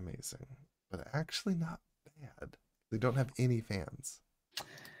 Not amazing, but actually not bad. They don't have any fans.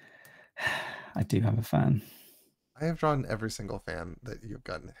 I do have a fan. I have drawn every single fan that you've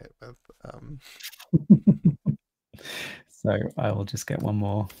gotten hit with. So I will just get one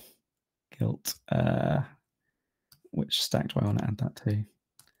more guilt. Which stack do I want to add that to?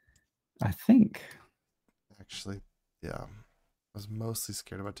 I think. Actually, yeah. I was mostly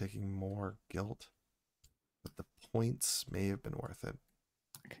scared about taking more guilt, but the points may have been worth it.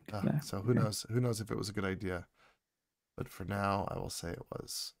 So who knows? Who knows if it was a good idea? But for now, I will say it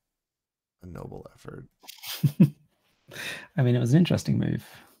was a noble effort. I mean, it was an interesting move.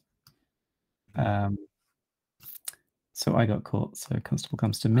 So I got caught. So Constable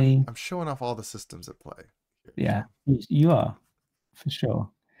comes to me. I'm showing off all the systems at play. Yeah, you are for sure.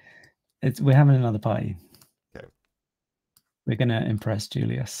 We're having another party. Okay. We're gonna impress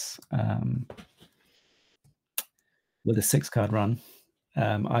Julius with a 6-card run.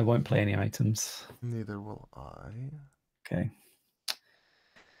 I won't play any items. Neither will I. Okay.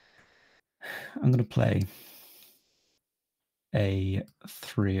 I'm gonna play a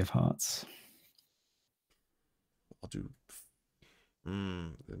 3 of hearts. I'll do.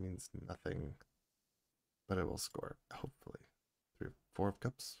 That means nothing, but it will score. Hopefully, 4 of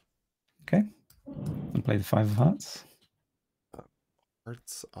cups. Okay. I'll play the 5 of hearts.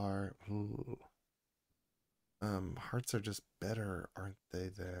 Hearts are. Ooh. Hearts are just better, aren't they?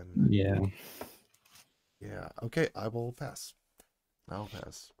 Then. Yeah. Yeah. Okay, I will pass. I'll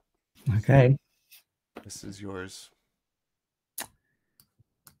pass. Okay. This is yours.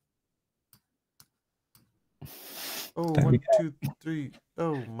 Oh, 1, 2, 3.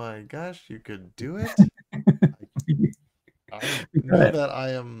 Oh my gosh, you could do it. I know that I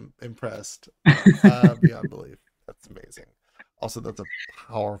am impressed beyond belief. That's amazing. Also, that's a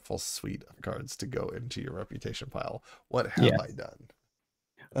powerful suite of cards to go into your reputation pile. What have I done?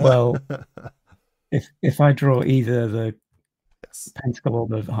 Well, if I draw either the yes. Pentacle or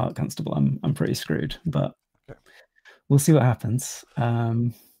the Heart Constable, I'm pretty screwed. But we'll see what happens.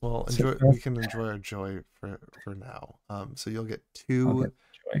 Well, we can enjoy our joy for now. So you'll get 2.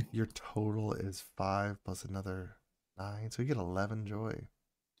 Your total is 5 plus another 9, so you get 11 joy.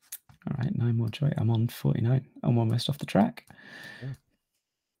 All right, 9 more joy. I'm on 49. I'm almost off the track. Okay.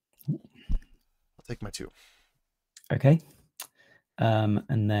 I'll take my 2. Okay.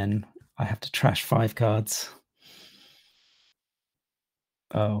 And then I have to trash 5 cards.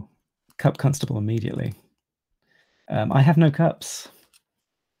 Oh, Cup Constable immediately. I have no cups.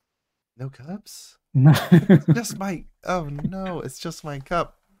 No cups? No. It's just my. Oh no! It's just my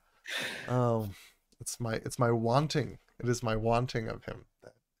cup. Oh, it's my wanting. It is my wanting of him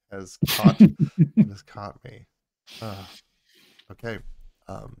that has caught me. Okay.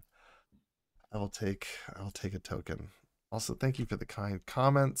 I'll take a token. Also, thank you for the kind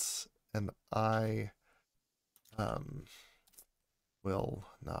comments, and I will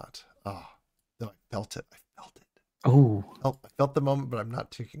not. Oh, no, I felt it. Oh, I felt the moment, but I'm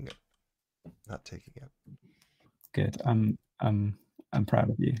not taking it. Not taking it. Good. I'm proud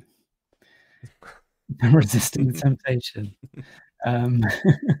of you. Resisting the temptation.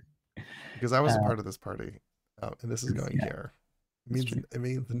 Because I was a part of this party, and this is going here. That's true. it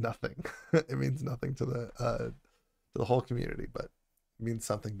means nothing. It means nothing to the whole community, but it means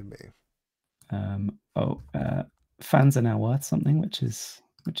something to me. Fans are now worth something, which is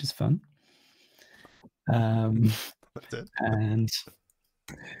fun. That's it.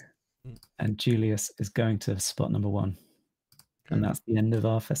 And Julius is going to spot number 1. Okay. And that's the end of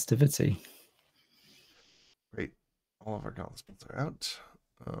our festivity. Great. All of our gauntlet spells are out.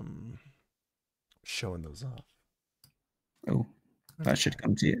 Showing those off. Oh, that should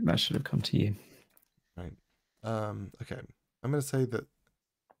come to you. That should have come to you. Right. Okay. I'm going to say that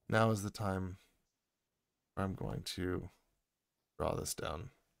now is the time where I'm going to draw this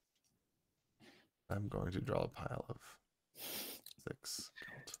down. I'm going to draw a pile of 6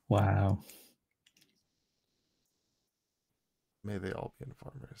 gold. Wow. May they all be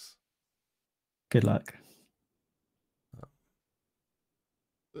informers. Good luck.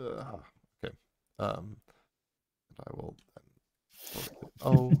 Okay. And I will then.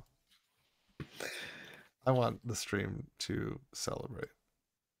 Oh, I want the stream to celebrate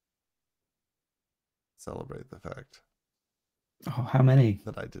the fact. Oh, how many?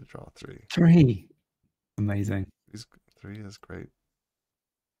 That I did draw 3. 3. Amazing. 3 is great.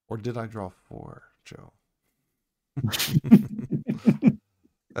 Or did I draw 4, Joe?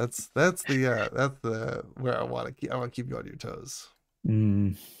 that's the where I want to keep you on your toes.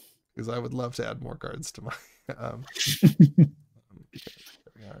 Because I would love to add more cards to my okay, there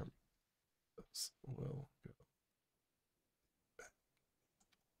we are. Those will go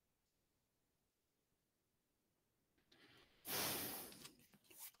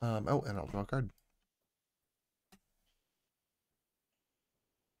back. Oh, and I'll draw a card.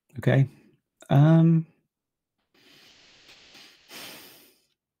 Okay. I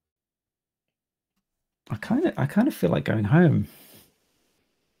kind of feel like going home.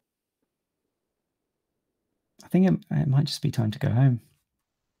 I think it might just be time to go home.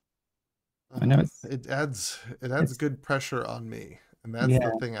 I know it adds good pressure on me, and that's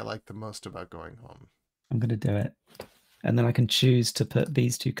the thing I like the most about going home. I'm going to do it, and then I can choose to put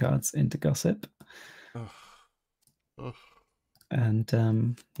these 2 cards into gossip. And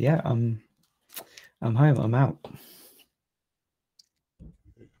yeah, I'm home. I'm out.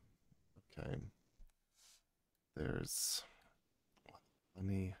 Okay. There's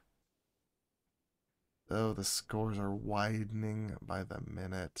funny. Oh, the scores are widening by the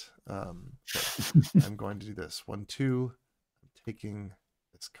minute. Okay. I'm going to do this. 1, 2. I'm taking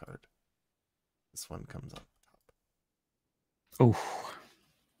this card. This one comes up top. Oh.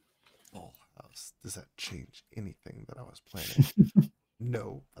 Full house. Does that change anything that I was planning?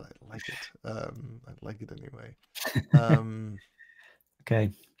 No, but I like it. I like it anyway.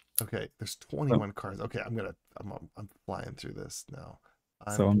 Okay. Okay, there's 21 cards. Okay, I'm flying through this now.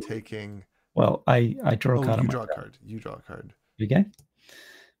 I'm taking. Well, I draw a card. You draw a card. You draw a card. Okay.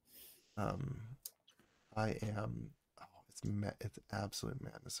 I am. Oh, it's absolute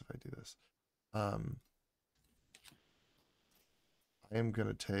madness if I do this. I am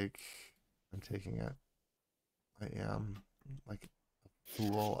gonna take. I'm taking it. I am like a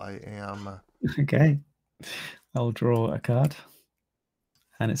fool. I am. Okay. I'll draw a card.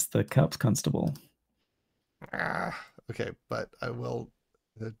 And it's the Cups Constable. Okay, but I will.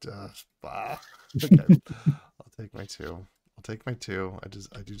 Okay, I'll take my 2. I'll take my 2. I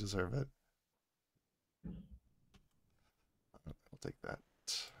do deserve it. I'll take that.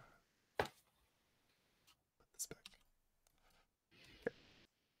 Put this back.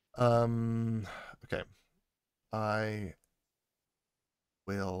 Okay. Okay. I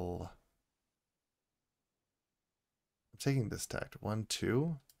will. I'm taking this tact. 1,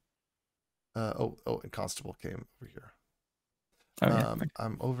 2. And Constable came over here. Oh, yeah.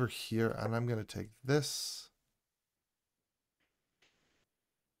 I'm over here, and I'm gonna take this.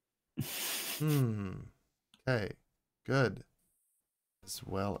 Okay, good. As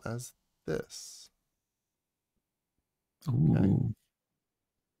well as this. Ooh. Okay.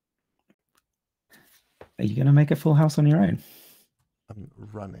 Are you gonna make a full house on your own? I'm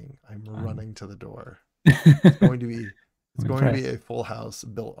running to the door. It's going to be a full house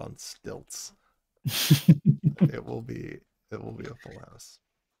built on stilts. It will be a full house.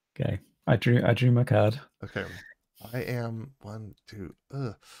 Okay. I drew my card. Okay. I am 1, 2.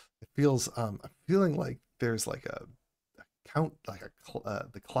 It feels I'm feeling like there's like a count, like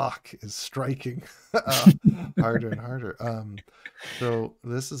the clock is striking harder and harder. So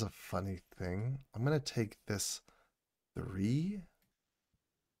this is a funny thing. I'm gonna take this 3,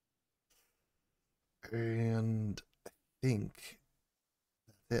 and I think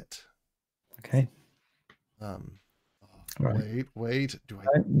that's it. Okay. Right. Wait. Do I?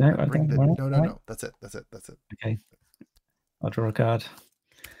 No, bring the? No. That's it. Okay. I'll draw a card.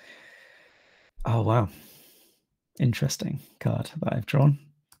 Oh wow, interesting card that I've drawn.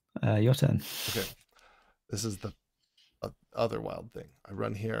 Your turn. Okay, this is the other wild thing. I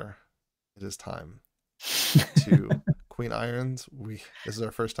run here. It is time to Queen Irons. This is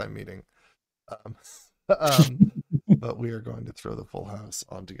our first time meeting, um, but we are going to throw the full house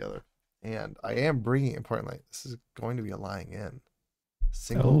on together. And I am bringing, importantly, this is going to be a lying in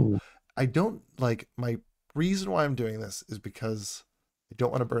single. Oh, I don't like my reason why I'm doing this is because I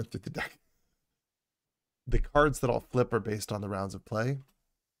don't want to burn through the deck. The cards that I'll flip are based on the rounds of play,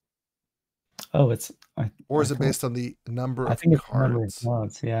 or is I it thought, based on the number I of think it's the number of cards?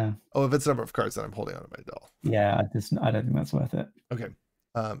 cards. Yeah. Oh, if it's number of cards, then I'm holding on to my doll. Yeah. I don't think that's worth it. Okay,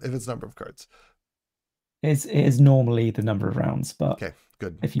 if it's number of cards, It is normally the number of rounds, but okay,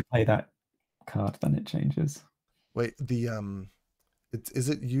 good. if you play that card, then it changes. Wait, is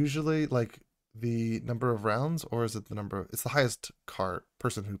it usually like the number of rounds, or is it the number? It's the highest card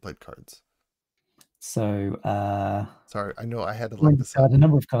person who played cards. So, Sorry, I know I had to look this the up.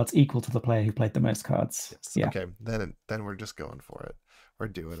 number of cards equal to the player who played the most cards. Yes. Yeah. Okay. Then we're just going for it. We're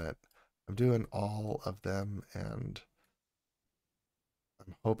doing it. I'm doing all of them, and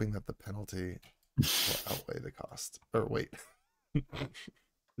I'm hoping that the penalty will outweigh the cost. Or wait, the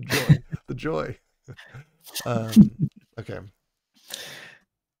joy, the joy. Okay.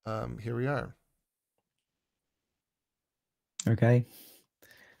 Here we are. Okay.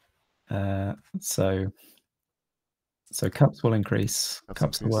 So cups will increase.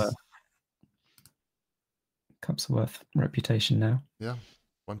 Cups are worth reputation now. Yeah.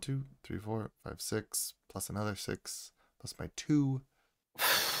 1, 2, 3, 4, 5, 6, plus another 6, plus my 2,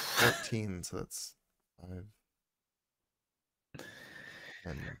 14. So that's 5,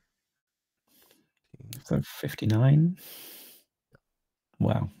 10, 15. So 59.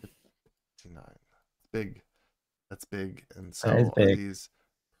 Wow. 59. Big. That's big. And That so is are big. these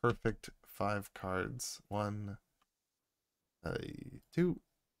perfect 5 cards. 1, 2,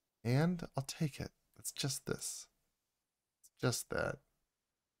 and I'll take it. It's just this. It's just that.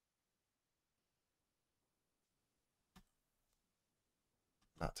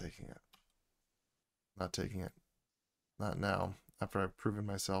 Not taking it. Not taking it. Not now. After I've proven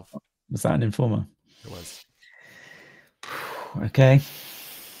myself. Was that an informer? It was. Okay.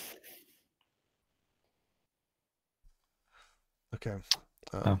 Okay.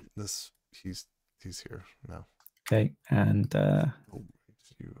 He's here now. Okay, and Oh,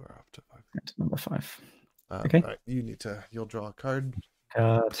 you are up to 5. number 5. Okay. All right, you'll draw a card.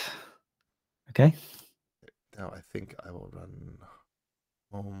 Card. Okay. Now I think I will run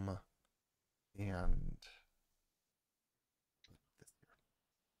home and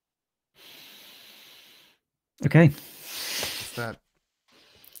Okay. What's that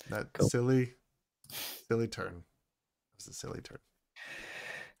Cool. silly turn. It's a silly turn.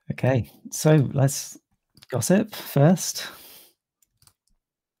 Okay, so let's gossip first.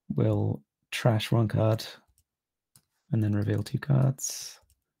 We'll trash 1 card and then reveal 2 cards.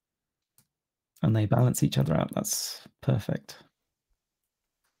 And they balance each other out. That's perfect.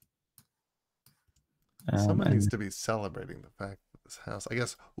 Someone needs to be celebrating the fact that this house, I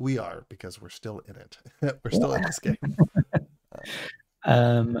guess we are, because we're still in it. We're still in this game.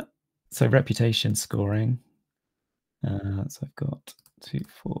 So reputation scoring. So I've got 2,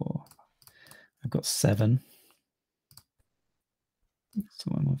 4. I've got 7.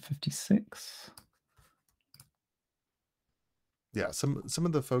 So I'm on 56. Yeah, some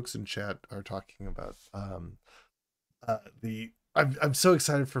of the folks in chat are talking about I'm so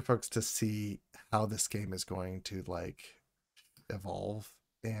excited for folks to see how this game is going to like evolve.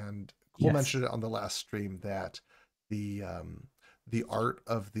 And Cole mentioned it on the last stream that the art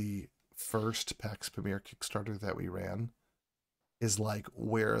of the first PAX Premier Kickstarter that we ran is like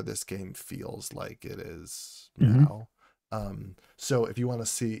where this game feels like it is now. So if you want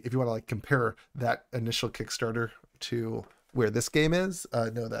to like compare that initial Kickstarter to where this game is,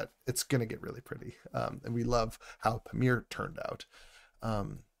 know that it's gonna get really pretty. And we love how Premier turned out.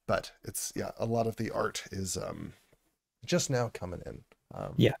 But it's a lot of the art is just now coming in.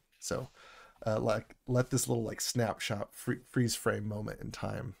 So like let this little like snapshot freeze frame moment in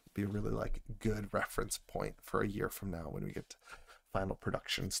time be a really like good reference point for a year from now when we get final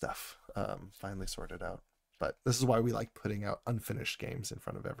production stuff finally sorted out. But this is why we like putting out unfinished games in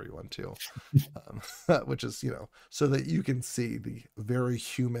front of everyone too, which is, so that you can see the very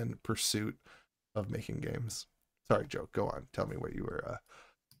human pursuit of making games. Sorry, Joe, go on. Tell me where you were.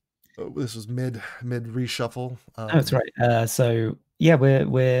 This was mid reshuffle. That's right. So yeah,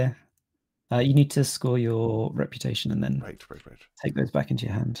 we're you need to score your reputation and then right. take those back into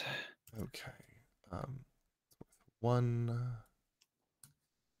your hand. Okay. 1,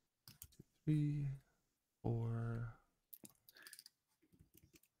 2, 3, 4.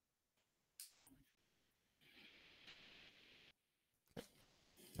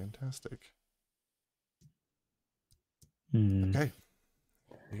 Fantastic. Okay,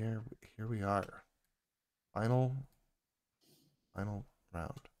 here we are. Final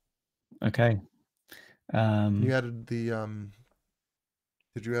round. Okay. And you added the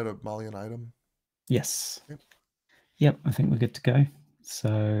did you add a Malian item? Yes. Okay. Yep, I think we're good to go.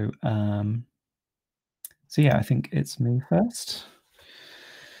 So, so yeah, I think it's me first.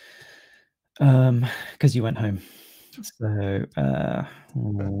 Because you went home. So, I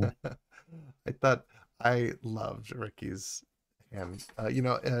thought I loved Ricky's hand.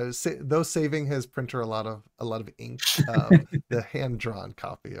 Though saving his printer a lot of ink, the hand drawn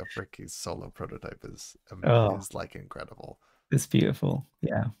copy of Ricky's solo prototype oh, is like incredible. it's beautiful.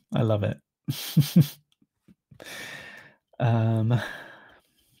 Yeah, I love it. um,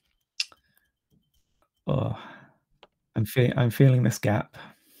 oh, I'm feeling this gap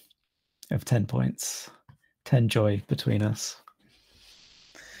of 10 points, 10 joy between us,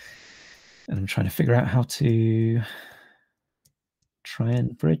 and I'm trying to figure out how to try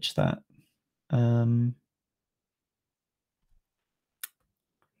and bridge that. I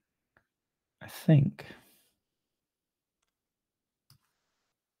think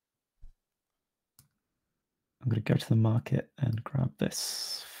I'm going to go to the market and grab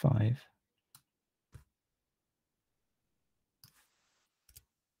this 5.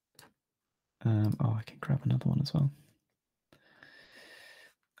 Oh, I can grab another one as well.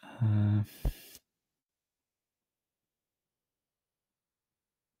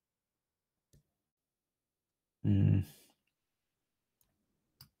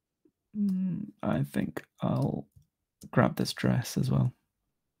 I think I'll grab this dress as well.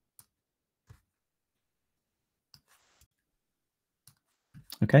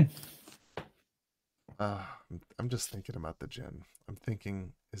 Okay. I'm just thinking about the gin. I'm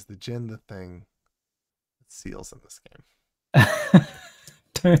thinking, is the gin the thing that seals in this game?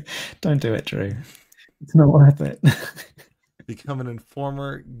 don't do it, Drew. It's not worth it. Become an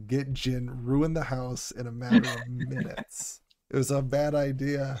informer, get gin, ruin the house in a matter of minutes. It was a bad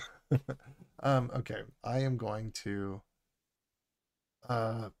idea. Okay, I am going to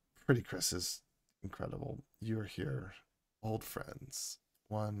Pretty Chris is incredible. You're here. Old friends.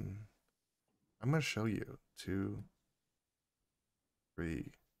 1. I'm gonna show you. 2,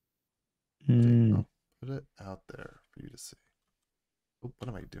 3. Okay, I'll put it out there for you to see. Oh, what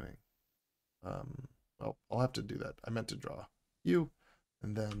am I doing? Well, I'll have to do that. I meant to draw you,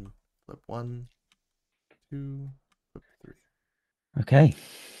 and then flip 1, 2, flip 3. Okay.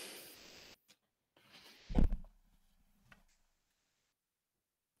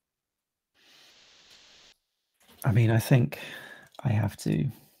 I mean, I think I have to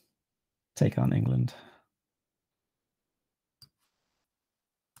take on England.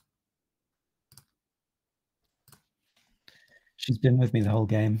 She's been with me the whole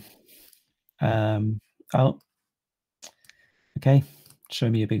game. Oh, okay.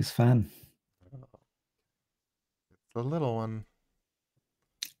 Show me your biggest fan. It's the little one.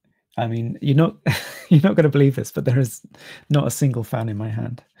 I mean, you're not you're not going to believe this, but there is not a single fan in my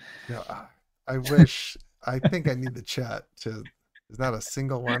hand. No, I wish. I think I need the chat to. There's not a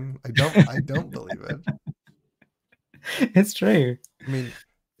single one. I don't believe it. It's true. I mean,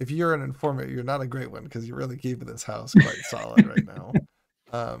 if you're an informant, you're not a great one because you're really keeping this house quite solid right now.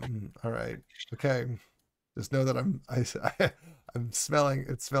 All right. Okay. Just know that I'm smelling.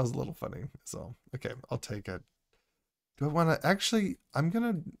 It smells a little funny. So okay, I'll take it. Do I want to actually? I'm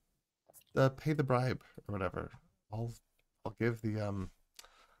gonna pay the bribe or whatever. I'll give the I'll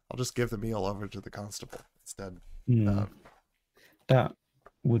just give the meal over to the constable instead. That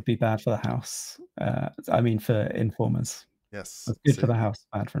would be bad for the house. I mean, for informers. Yes. That's good for the house,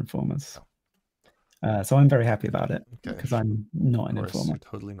 bad for informers. Oh. So I'm very happy about it Okay. because I'm not an informer. You're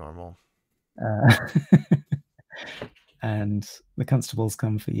totally normal. And the constables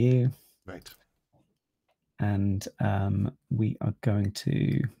come for you. Right. And we are going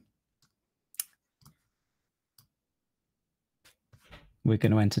to. We're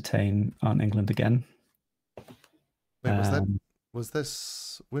going to entertain Aunt England again. Wait, was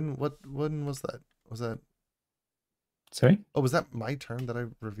this when was that? Was that Sorry? Oh, was that my turn that I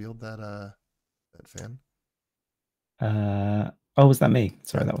revealed that fan? Oh, was that me?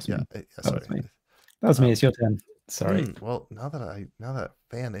 Sorry, that was me. Yeah, that was me. That was me. It's your turn. Sorry. Well, now that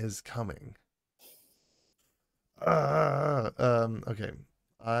fan is coming. Okay.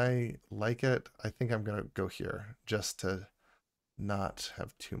 I like it. I think I'm gonna go here just to not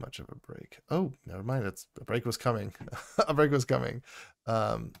have too much of a break. Oh, never mind. It's a break was coming. A break was coming.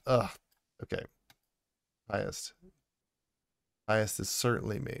 Okay. Highest. Highest is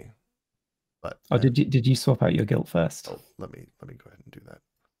certainly me. But Oh, did you swap out your guilt first? oh, let me go ahead and do that.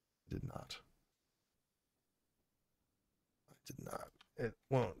 I did not. I did not. It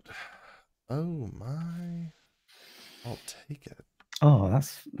won't. Oh my. I'll take it. Oh,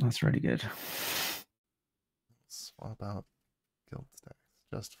 that's really good. Swap out guild stacks.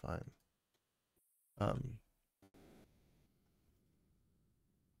 Just fine. Um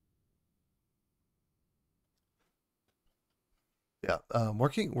Yeah,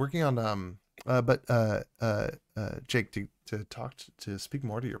 working on but Jake, to talk to speak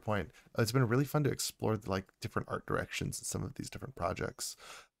more to your point, it's been really fun to explore the, like different art directions in some of these different projects,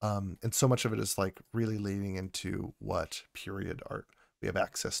 and so much of it is like really leaning into what period art we have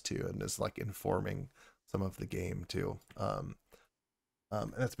access to, and is like informing some of the game too. And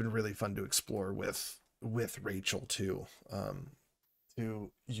that's been really fun to explore with Rachel too.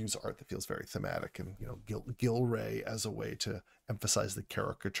 To use art that feels very thematic, and Gilray as a way to emphasize the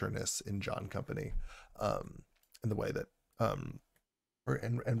caricatureness in John Company, in the way that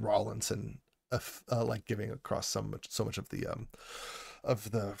and Rawlinson, like giving across so much of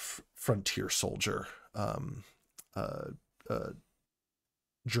the frontier soldier, uh, uh,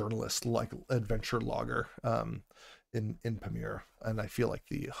 journalist, like adventure logger, in Pamir. And I feel like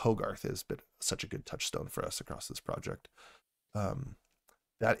the Hogarth has been such a good touchstone for us across this project.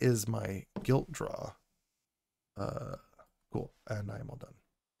 That is my guilt draw. Cool, and I am all done.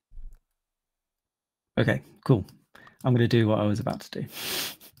 Okay, cool. I'm going to do what I was about to do,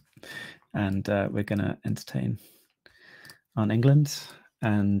 and we're going to entertain on England,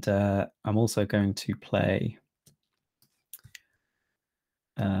 and I'm also going to play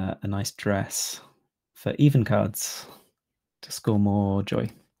a nice dress for even cards to score more joy.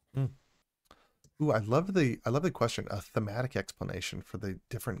 Ooh, I love the question. A thematic explanation for the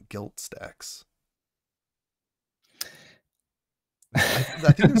different guilt stacks.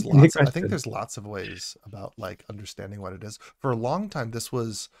 I think there's lots. I think there's lots of ways about like understanding what it is. For a long time, this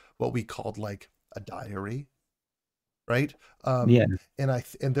was what we called like a diary, right? Yeah.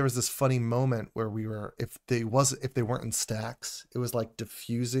 And there was this funny moment where we were, if they weren't in stacks, it was like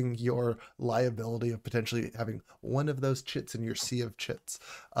diffusing your liability of potentially having one of those chits in your sea of chits,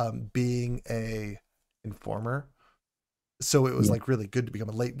 being a informer. So it was like really good to become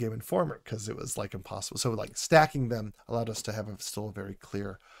a late game informer because it was like impossible. So like stacking them allowed us to have still a very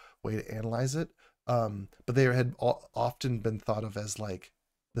clear way to analyze it. But they had often been thought of as like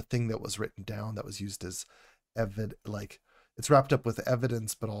the thing that was written down that was used as like it's wrapped up with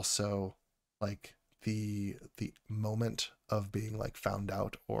evidence, but also like the moment of being like found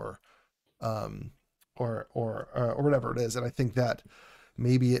out, um or whatever it is. And I think that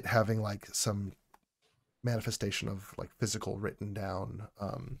maybe it having like some manifestation of like physical written down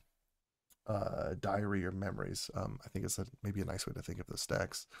diary or memories, I think is maybe a nice way to think of the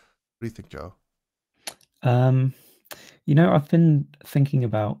stacks. What do you think, Joe? I've been thinking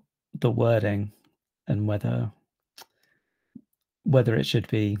about the wording and whether it should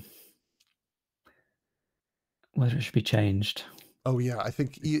be changed. Oh yeah, I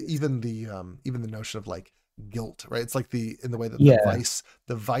think even the notion of like guilt, right? It's like in the way that Yeah.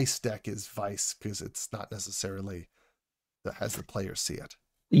 the vice deck is vice because it's not necessarily that has the player see it.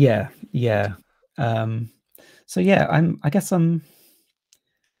 Yeah. So yeah, I guess I'm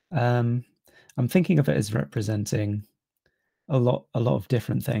thinking of it as representing a lot of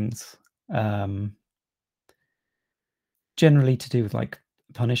different things. Generally to do with like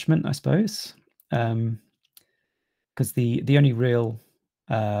punishment, I suppose. Because the only real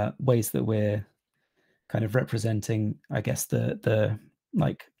ways that we're kind of representing, I guess, the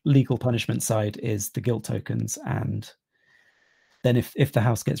like legal punishment side is the guilt tokens, and then if the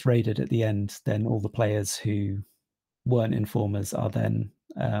house gets raided at the end, then all the players who weren't informers are then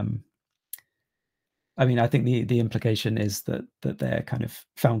I mean, I think the implication is that they're kind of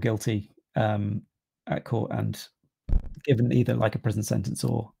found guilty at court and given either like a prison sentence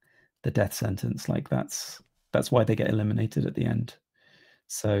or the death sentence. Like that's why they get eliminated at the end.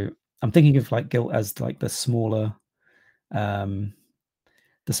 So I'm thinking of like guilt as like the smaller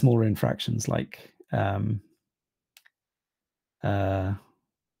infractions, like yeah,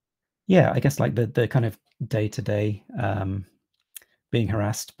 I guess like the kind of day to day being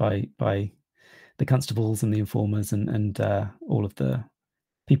harassed by the constables and the informers and all of the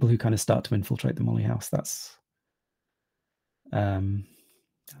people who kind of start to infiltrate the Molly house. That's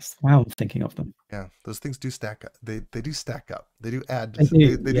how I'm thinking of them. Yeah, those things do stack up. They do stack up. They do add. They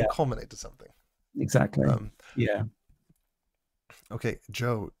do, They do yeah, culminate to something. exactly. Um, Yeah. Okay,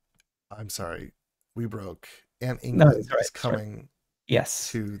 Joe, I'm sorry. We broke. And No, it's England all right. is It's all right. coming Yes.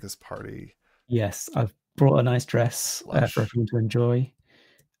 to this party. Yes. I've brought a nice dress for Lush. everyone to enjoy.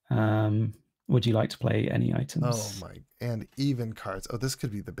 Would you like to play any Oh items? my. And even cards. Oh, this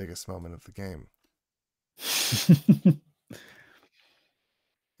could be the biggest moment of the game.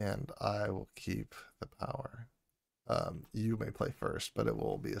 And I will keep the power. You may play first, but it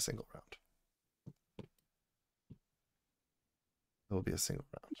will be a single round. It will be a single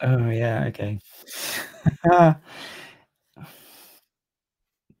round. Oh yeah, okay. Are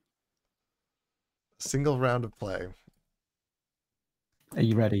Single round of play.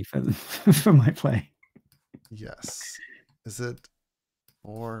 you ready for for my play? Yes. Is it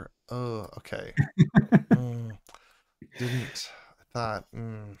or oh okay. Didn't I thought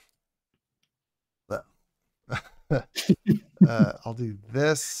but I'll do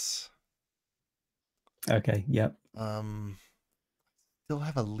this. Okay, yep. Still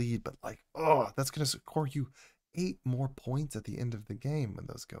have a lead, but like, oh, that's gonna score you 8 more points at the end of the game when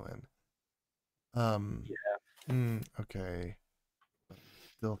those go in. Okay. But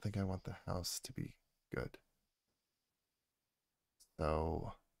still think I want the house to be good.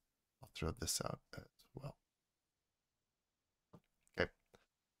 So I'll throw this out as well. Okay.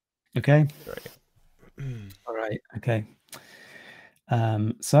 Okay. There I am. All right. Okay.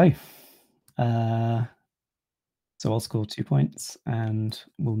 So I'll score 2 points and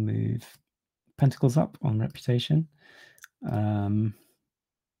we'll move Pentacles up on reputation. And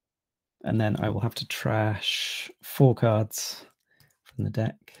then I will have to trash 4 cards from the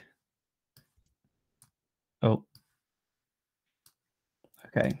deck. Oh.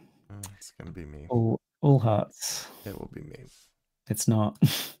 Okay. It's gonna be me. All hearts. It will be me. It's not.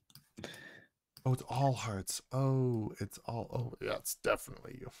 Oh, it's all hearts. Oh, it's all. Oh, yeah, it's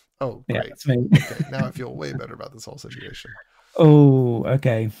definitely you. Oh, Yeah, great. it's me. Okay, now I feel way better about this whole situation. Oh,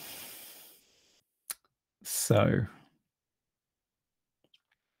 okay. So,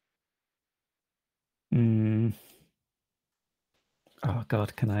 oh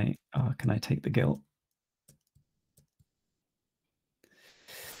God, can I take the guilt?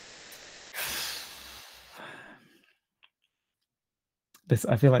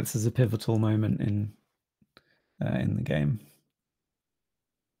 I feel like this is a pivotal moment in the game.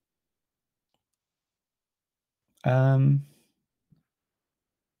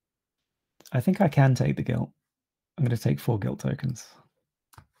 I think I can take the guilt. I'm going to take 4 guilt tokens.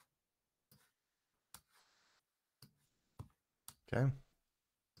 Okay.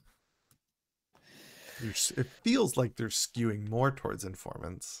 It feels like they're skewing more towards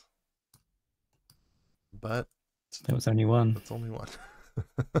informants, but There was only one. that's only one.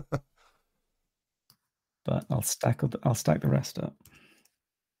 But I'll stack the rest up.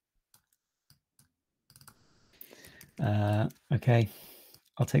 Okay,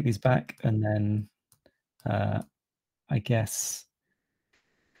 I'll take these back, and then I guess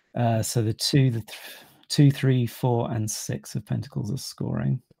so. The 2, 3, 4, and 6 of Pentacles are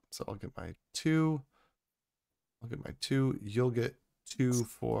scoring. So I'll get my 2. I'll get my 2. You'll get 2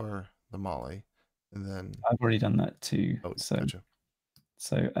 for the Molly, and then I've already done that too. oh, So gotcha.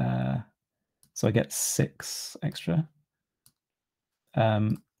 so I get 6 extra.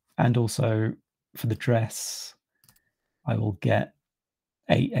 And also for the dress, I will get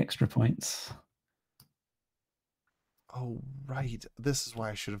 8 extra points. Oh, right. This is why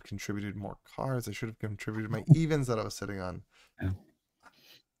I should have contributed more cards. I should have contributed my evens that I was sitting on. Yeah.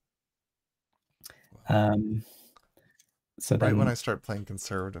 So right then, when I start playing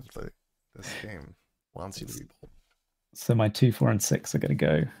conservatively, this game wants you to be bold. So my 2, 4, and 6 are going to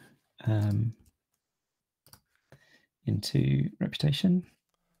go into reputation.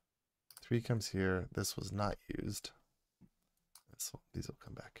 3 comes here. This was not used. These will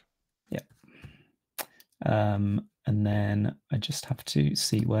come back. Yeah. And then I just have to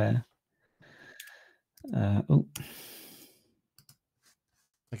see where. Oh.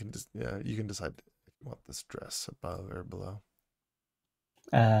 I can just you can decide if you want this dress above or below.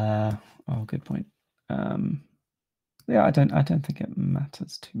 Oh, good point. Yeah, I don't think it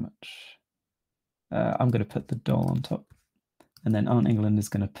matters too much. I'm going to put the doll on top, and then Aunt England is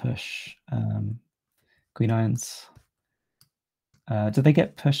going to push Queen Irons. Do they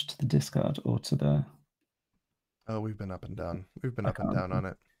get pushed to the discard or to the? Oh, we've been up and down. We've been up and down on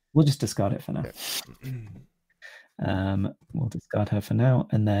it. We'll just discard it for now. Okay. We'll discard her for now,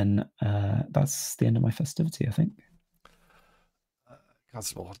 and then that's the end of my festivity, I think.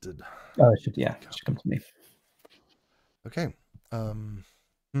 Constable did. Oh, it should come to me. Okay.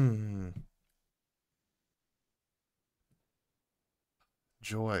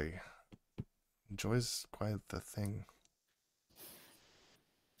 Joy. Joy's quite the thing.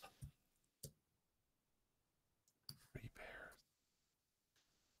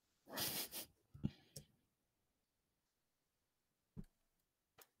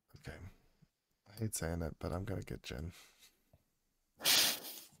 hate saying it, but I'm gonna get Jin.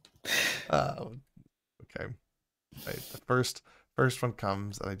 Oh, okay. Right. The first one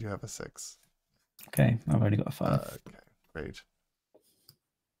comes, and I do have a 6. Okay, I've only got a 5. Okay, great.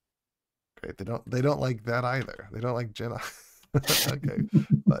 Great. They don't like that either. They don't like Jin. Okay,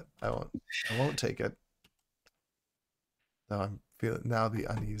 but I won't take it. No, I'm feeling now the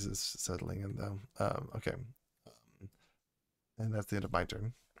unease is settling in though. Okay. And that's the end of my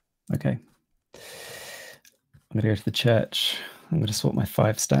turn. Okay. I'm going to go to the church. I'm going to swap my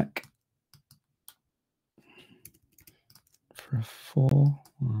 5 stack for a 4.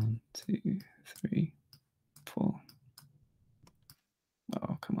 1, 2, 3, 4.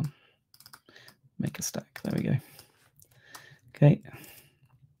 Oh, come on. Make a stack. There we go. Okay.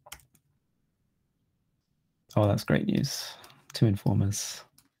 Oh, that's great news. 2 informers.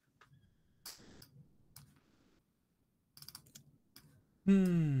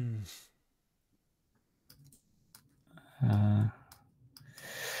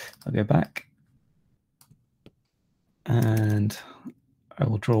 I'll go back. And I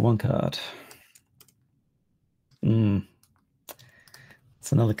will draw 1 card.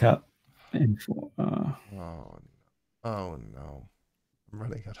 It's another cup. Oh, no. I'm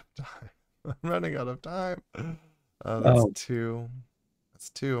running out of time. I'm running out of time. That's 2. That's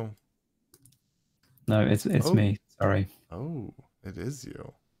 2. No, it's me. Sorry. Oh, it is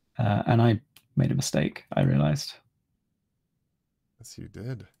you. And I made a mistake, I realized. Yes, you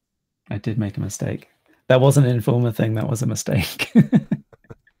did. I did make a mistake. That wasn't an informer thing. That was a mistake.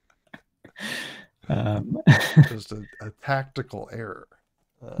 Just a tactical error.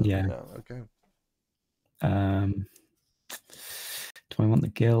 Yeah. No, okay. Do I want the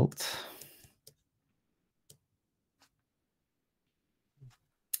guilt?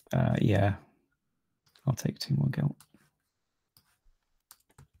 Yeah. I'll take 2 more guilt.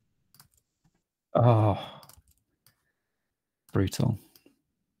 Oh. Brutal.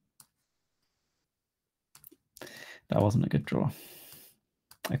 That wasn't a good draw.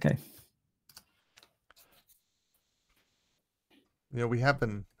 Okay. You know, we have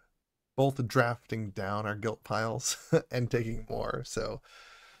been both drafting down our guilt piles and taking more. So,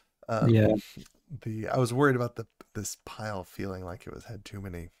 yeah. I was worried about this pile feeling like it had too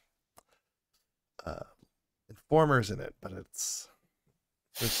many informers in it, but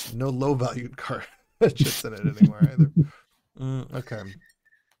there's no low valued card chips in it anymore either. Okay.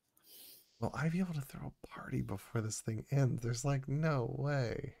 Will I be able to throw a party before this thing ends? There's like no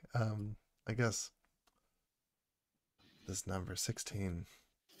way. I guess this number 16.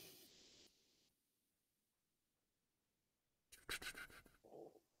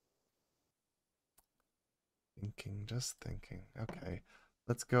 Just thinking. Okay,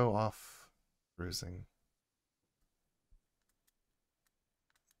 let's go off cruising.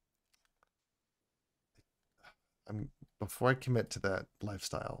 Before I commit to that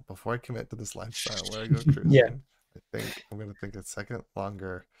lifestyle, before I commit to this lifestyle where I go cruising, Yeah. I think I'm gonna think a second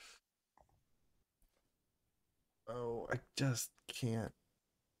longer. Oh, I just can't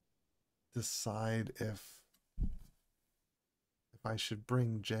decide if I should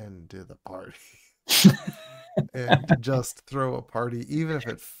bring Jen to the party and just throw a party, even if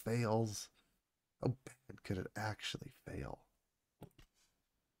it fails. How bad could it actually fail?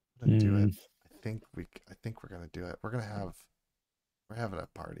 I'm gonna do it. I think we're gonna do it. We're having a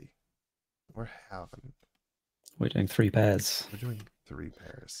party. We're doing 3 pairs. We're doing 3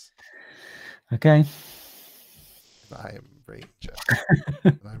 pairs. Okay. I am bringing Jen.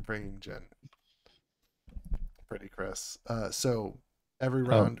 And I'm bringing Jen. Pretty Chris. So every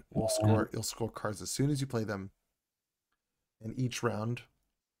round you'll score cards as soon as you play them. And each round,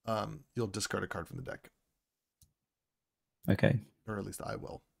 you'll discard a card from the deck. Okay. Or at least I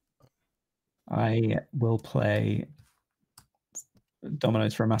will. I will play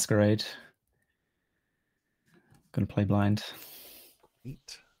Dominoes for a Masquerade. Gonna play blind.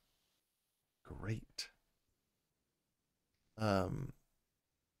 Great.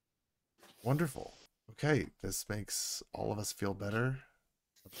 Wonderful. Okay, this makes all of us feel better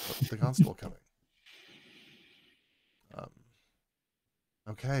about the constable coming.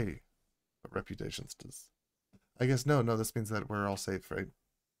 Okay. What reputations does... I guess no, this means that we're all safe, right?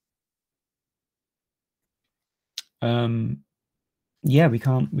 Yeah, we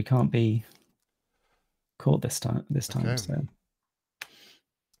can't be caught this time. Okay.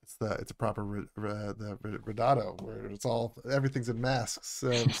 So it's a proper the Redato where everything's in masks.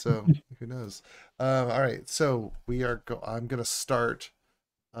 So who knows? All right, so I'm gonna start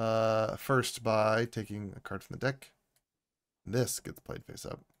first by taking a card from the deck. This gets played face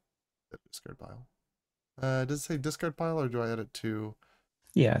up. Discard pile. Does it say discard pile or do I add it to?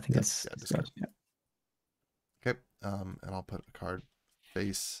 Yeah, I think it's discard. Yeah. Okay. And I'll put a card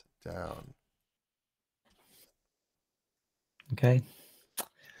face down. Okay.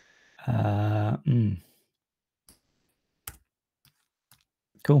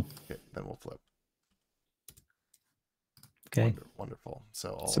 Cool. Okay, then we'll flip. Okay. Wonderful.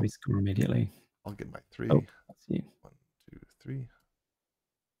 So So we score immediately. I'll get my 3. Oh, that's you. 1, 2, 3.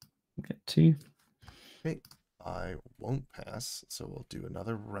 Get 2. Okay. I won't pass, so we'll do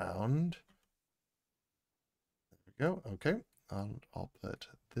another round. There we go. Okay. I'll put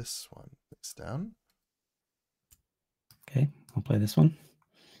this one face down. Okay, I'll play this one.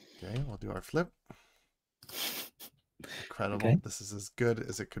 Okay, we'll do our flip. Incredible. Okay. This is as good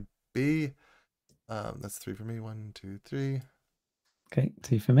as it could be. That's 3 for me. 1, 2, 3. Okay,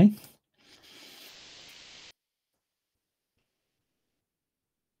 2 for me.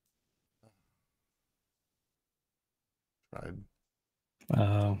 Tried.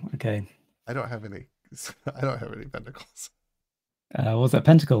 Oh, okay. I don't have any. I don't have any pentacles. What was that?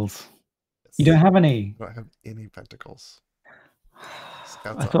 Pentacles. Yes. You don't have any. I don't have any pentacles.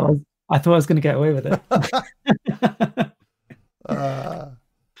 I thought I was going to get away with it.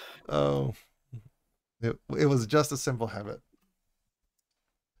 Oh, it was just a simple habit.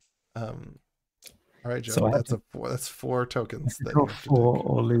 All right, Joe. So that's 4. That's 4 tokens that draw you have to 4 take.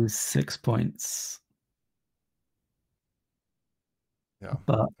 or lose 6 points. Yeah,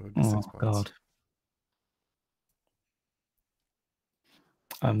 but it would be 6 points. God,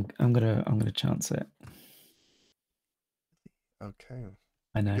 I'm gonna chance it. Okay.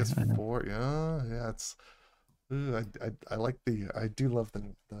 I know. I guess I know. 4. Yeah. It's. Ooh, I like I do love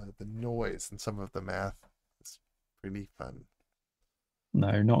the noise and some of the math. It's pretty fun.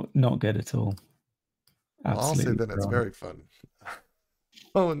 No, not good at all. Absolutely. I'll say then it's very fun.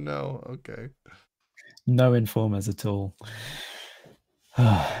 Oh no. Okay. No informers at all.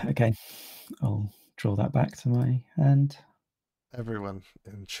 Okay, I'll draw that back to my hand. Everyone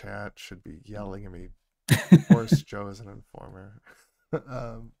in chat should be yelling at me. Of course, Joe is an informer. But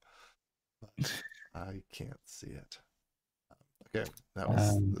I can't see it. Okay, that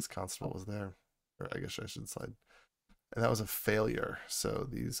was this constable was there, or I guess I should slide. And that was a failure. So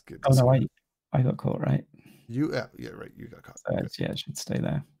these get. Oh no, I got caught, right? You yeah right. You got caught. So yeah, it should stay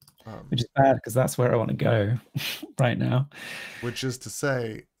there. Which Which is bad because that's where I want to go right now. Which is to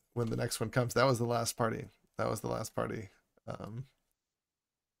say, when the next one comes, that was the last party.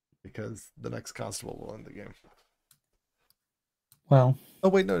 Because the next constable will end the game. Well. Oh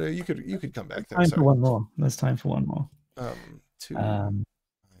wait, no, you could come back there. Time Sorry. for one more. There's time for one more. 2. I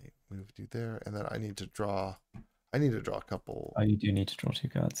moved you there, and then I need to draw a couple. Oh, you do need to draw 2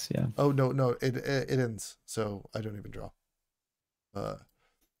 cards, yeah. Oh no, it ends, so I don't even draw.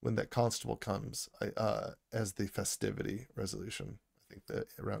 When that constable comes, as the festivity resolution, I think the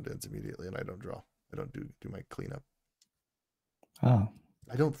round ends immediately, and I don't draw. I don't do my cleanup. Oh,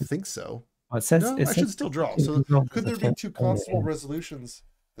 I don't think so. well, it says I should still draw. So could there be 2 constable resolutions?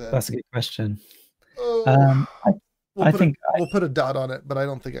 That's a good question. Oh, I think we'll put a dot on it, but I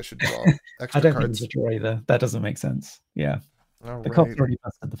don't think I should draw extra I don't cards. think it's a draw either. That doesn't make sense. Yeah. All the right. cops already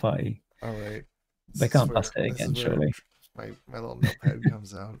busted the party. All right. They can't bust it again, surely. My little notepad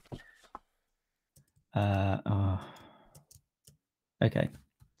comes out. Okay.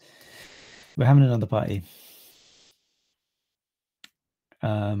 We're having another party.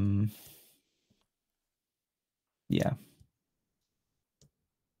 Yeah.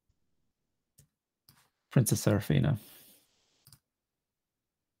 Princess Seraphina.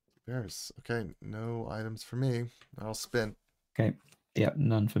 Bears. Okay, no items for me. I'll spin. Okay. Yeah,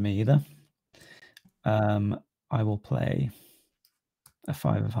 none for me either. I will play a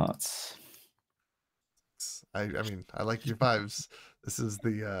 5 of hearts. I mean, I like your 5s. This is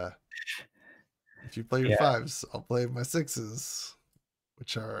the if you play your 5s, I'll play my 6s,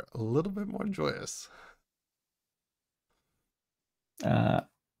 which are a little bit more joyous.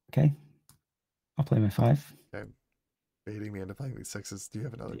 Okay. I'll play my 5. Okay. Baiting me into playing these 6s. Do you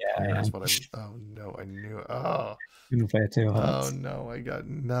have another Yeah, pair? Is what I'm. Oh no, I knew. Oh. You can play a 2 of hearts. Oh no, I got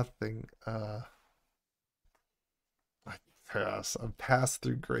nothing. I pass. I'm passed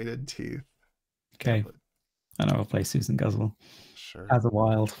through grated teeth. Okay. And I will play Susan Guzzle. Sure. As a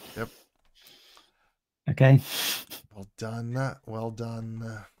wild. Yep. Okay. Well done. Well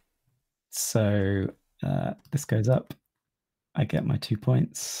done. So this goes up. I get my 2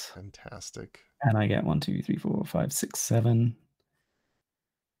 points. Fantastic. And I get 1, 2, 3, 4, 5, 6, 7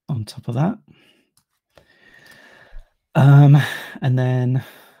 on top of that. And then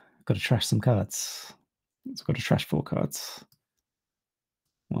I've got to trash some cards. So I've got to trash 4 cards.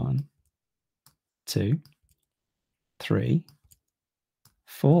 1, 2, 3,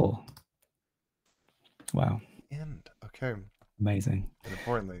 4. Wow. end. Okay. Amazing. And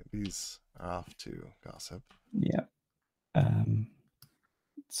importantly, these are off to gossip. Yeah.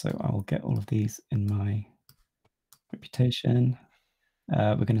 So I'll get all of these in my reputation.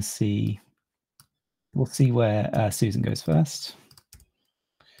 We're going to see. We'll see where Susan goes first.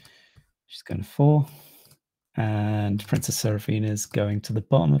 She's going to 4. And Princess Seraphine is going to the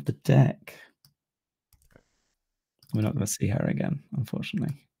bottom of the deck. We're not going to see her again,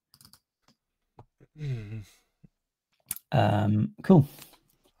 unfortunately. Cool.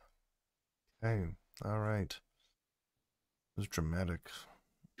 Okay. All right. It was dramatic.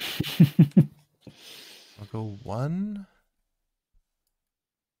 I'll go 1.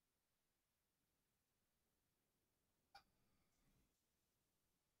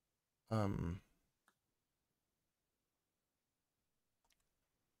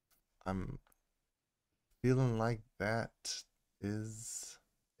 I'm feeling like that is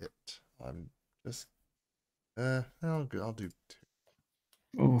it. I'm just I'll do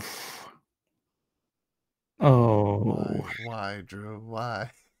 2. Oof. Oh. Why, Drew?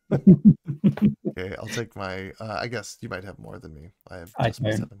 Why? Okay, I'll take my I guess you might have more than me. I have I just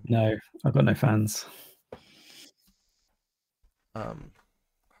my don't 7. know. I've got no fans.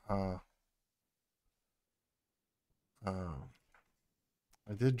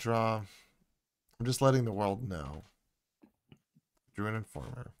 I did draw. I'm just letting the world know. Drew an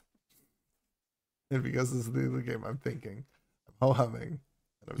Informer. And because this is the game I'm thinking, I'm ho-humming,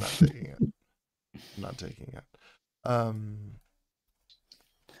 and I'm not taking it. I'm not taking it. I'm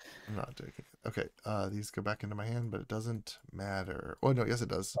not taking it. Okay, these go back into my hand, but it doesn't matter. Oh no, yes it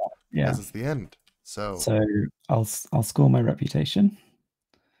does. Yeah. Because it's the end. So I'll score my reputation.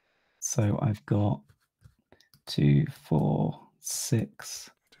 So I've got 2, 4,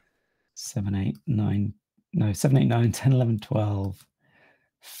 6, 7, 8, 9. No, 7, 8, 9, 10, 11, 12,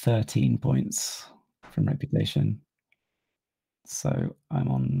 13 points from reputation. So I'm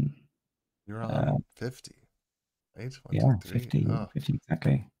on. You're on 50. Right? 1, Yeah, 2, 3. 50, Oh. 50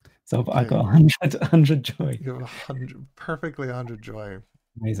 exactly. So Okay. I got 100 joy. You have 100, perfectly 100 joy.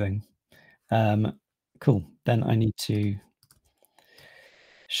 Amazing. Cool. Then I need to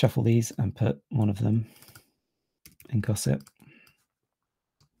shuffle these and put one of them in gossip.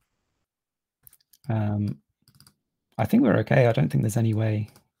 I think we're okay. I don't think there's any way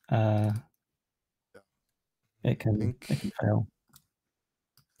it can fail.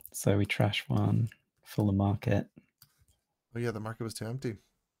 So we trash 1, fill the market. Oh yeah, the market was too empty.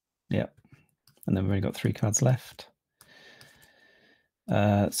 Yep. And then we've only got 3 cards left.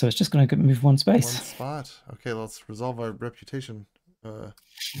 So it's just going to move 1 space. 1 spot. Okay, let's resolve our reputation. We'll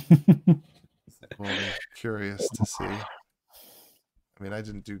be curious to see. I mean, I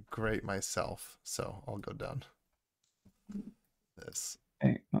didn't do great myself, so I'll go down. This.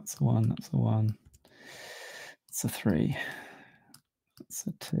 Okay, that's a 1. That's a 1. That's a 3. That's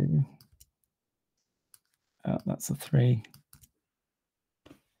a 2. That's a 3.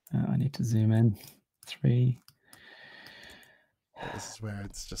 I need to zoom in. 3. Yeah, this is where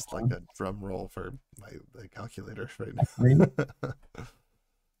it's just like a drum roll for the calculator right now. 3.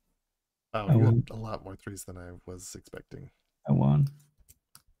 Oh, you had a lot more 3s than I was expecting. A 1.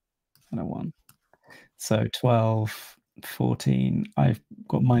 And a 1. So 12, 14. I've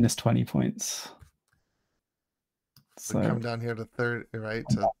got minus 20 points. So come down here to 30, right?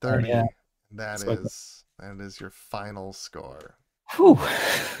 To 30. Yeah. And that is your final score. Whew.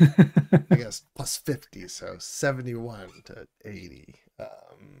 I guess plus 50, so 71 to 80.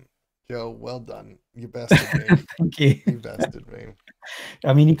 Joe, well done. You bested me. Thank you. You bested me.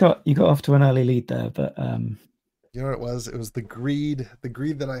 I mean, you got off to an early lead there, but you know what it was? It was the greed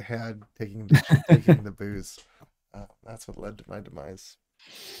that I had taking the booze. That's what led to my demise.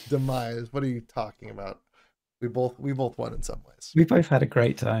 What are you talking about? We both won in some ways. We both had a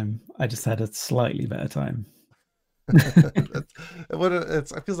great time. I just had a slightly better time.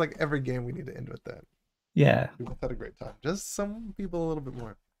 It feels like every game we need to end with that. Yeah. We both had a great time. Just some people a little bit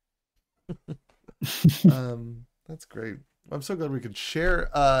more. That's great. I'm so glad we could share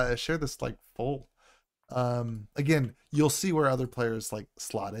this like full. Again, you'll see where other players like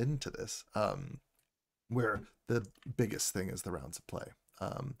slot into this. Where the biggest thing is the rounds of play.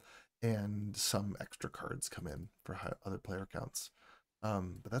 And some extra cards come in for other player counts.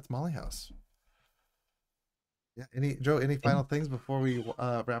 But that's Molly House. Yeah. Any final things before we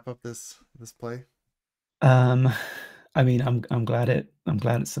wrap up this play? I mean, I'm glad it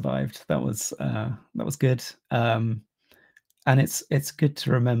survived. That was good. And it's good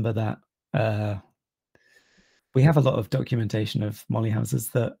to remember that we have a lot of documentation of molly houses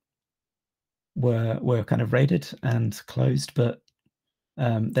that were kind of raided and closed, but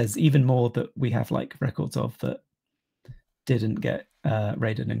There's even more that we have like records of that didn't get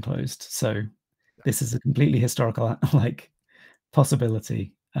raided and closed. So this is a completely historical like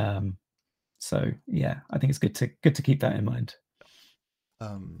possibility. So yeah, I think it's good to keep that in mind.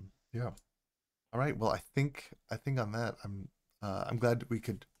 Yeah. All right. Well, I think on that, I'm glad we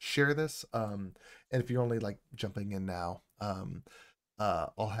could share this. And if you're only like jumping in now,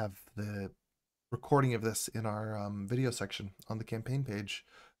 I'll have the recording of this in our video section on the campaign page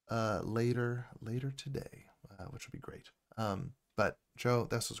later today, which will be great. But Joe,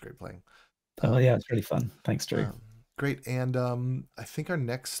 this was great playing. Oh yeah, Um, it's really fun. Thanks, Drew. Great. And I think our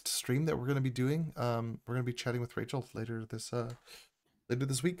next stream that we're going to be doing, we're going to be chatting with Rachel later this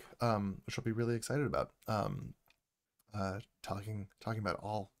week, which I'll be really excited about. Talking about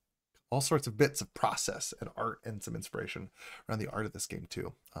all sorts of bits of process and art and some inspiration around the art of this game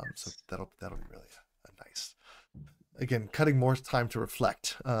too. So that'll be really a nice. Again, cutting more time to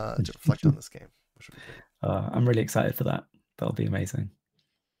reflect on this game, which would be great. I'm really excited for that. That'll be amazing.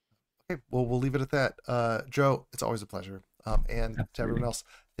 Okay, well, we'll leave it at that. Joe, it's always a pleasure. And to everyone Absolutely. else,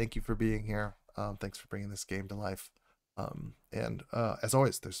 thank you for being here. Thanks for bringing this game to life. And as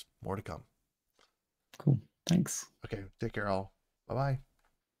always, there's more to come. Cool. Thanks. Okay, take care, all. Bye bye.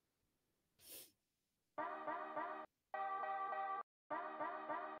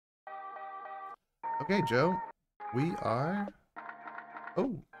 Okay, Joe, we are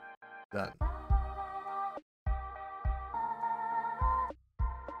done.